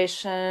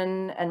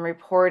 evaluation and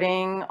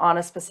reporting on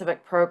a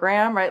specific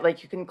program, right?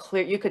 Like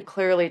you could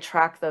clearly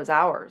track those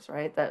hours,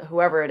 right? That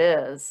whoever it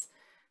is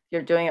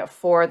you're doing it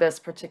for this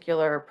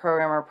particular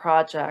program or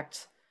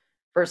project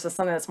versus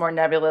something that's more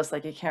nebulous,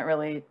 like you can't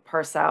really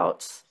parse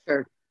out.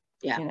 Sure.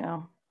 Yeah. You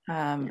know,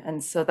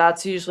 and so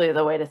that's usually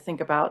the way to think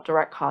about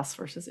direct costs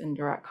versus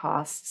indirect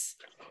costs.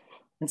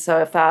 And so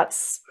if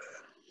that's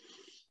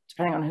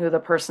depending on who the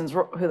person's,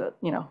 you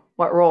know,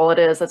 what role it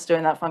is that's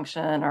doing that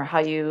function or how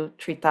you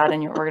treat that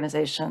in your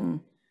organization.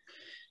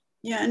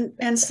 Yeah,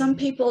 and some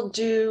people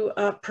do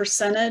a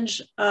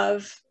percentage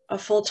of a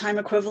full-time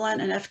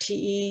equivalent, an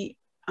FTE,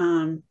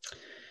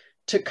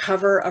 to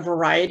cover a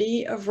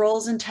variety of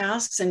roles and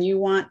tasks, and you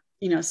want,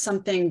 you know,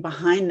 something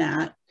behind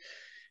that,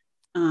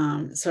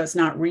 so it's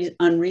not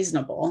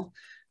unreasonable,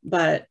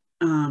 but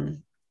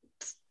you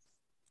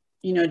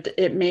know,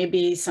 it may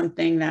be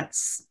something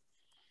that's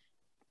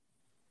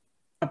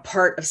a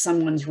part of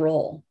someone's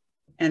role,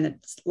 and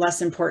it's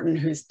less important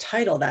whose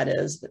title that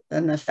is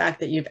than the fact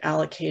that you've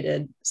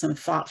allocated some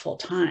thoughtful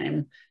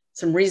time,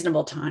 some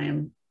reasonable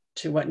time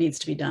to what needs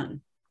to be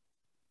done.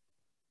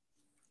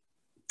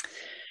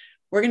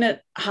 We're going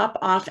to hop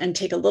off and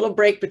take a little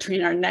break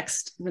between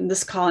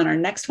this call and our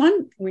next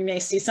one. We may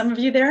see some of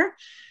you there.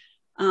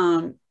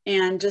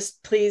 And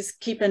just please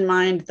keep in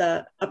mind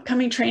the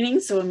upcoming training.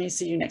 So we may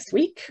see you next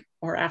week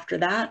or after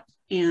that.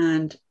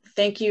 And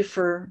thank you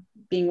for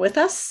being with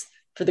us,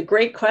 for the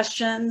great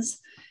questions,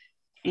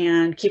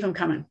 and keep them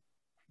coming.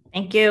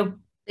 Thank you.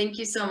 Thank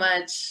you so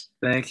much.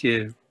 Thank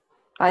you.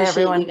 Bye,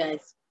 Appreciate everyone. you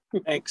guys.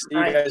 Thanks. See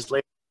you guys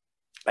later.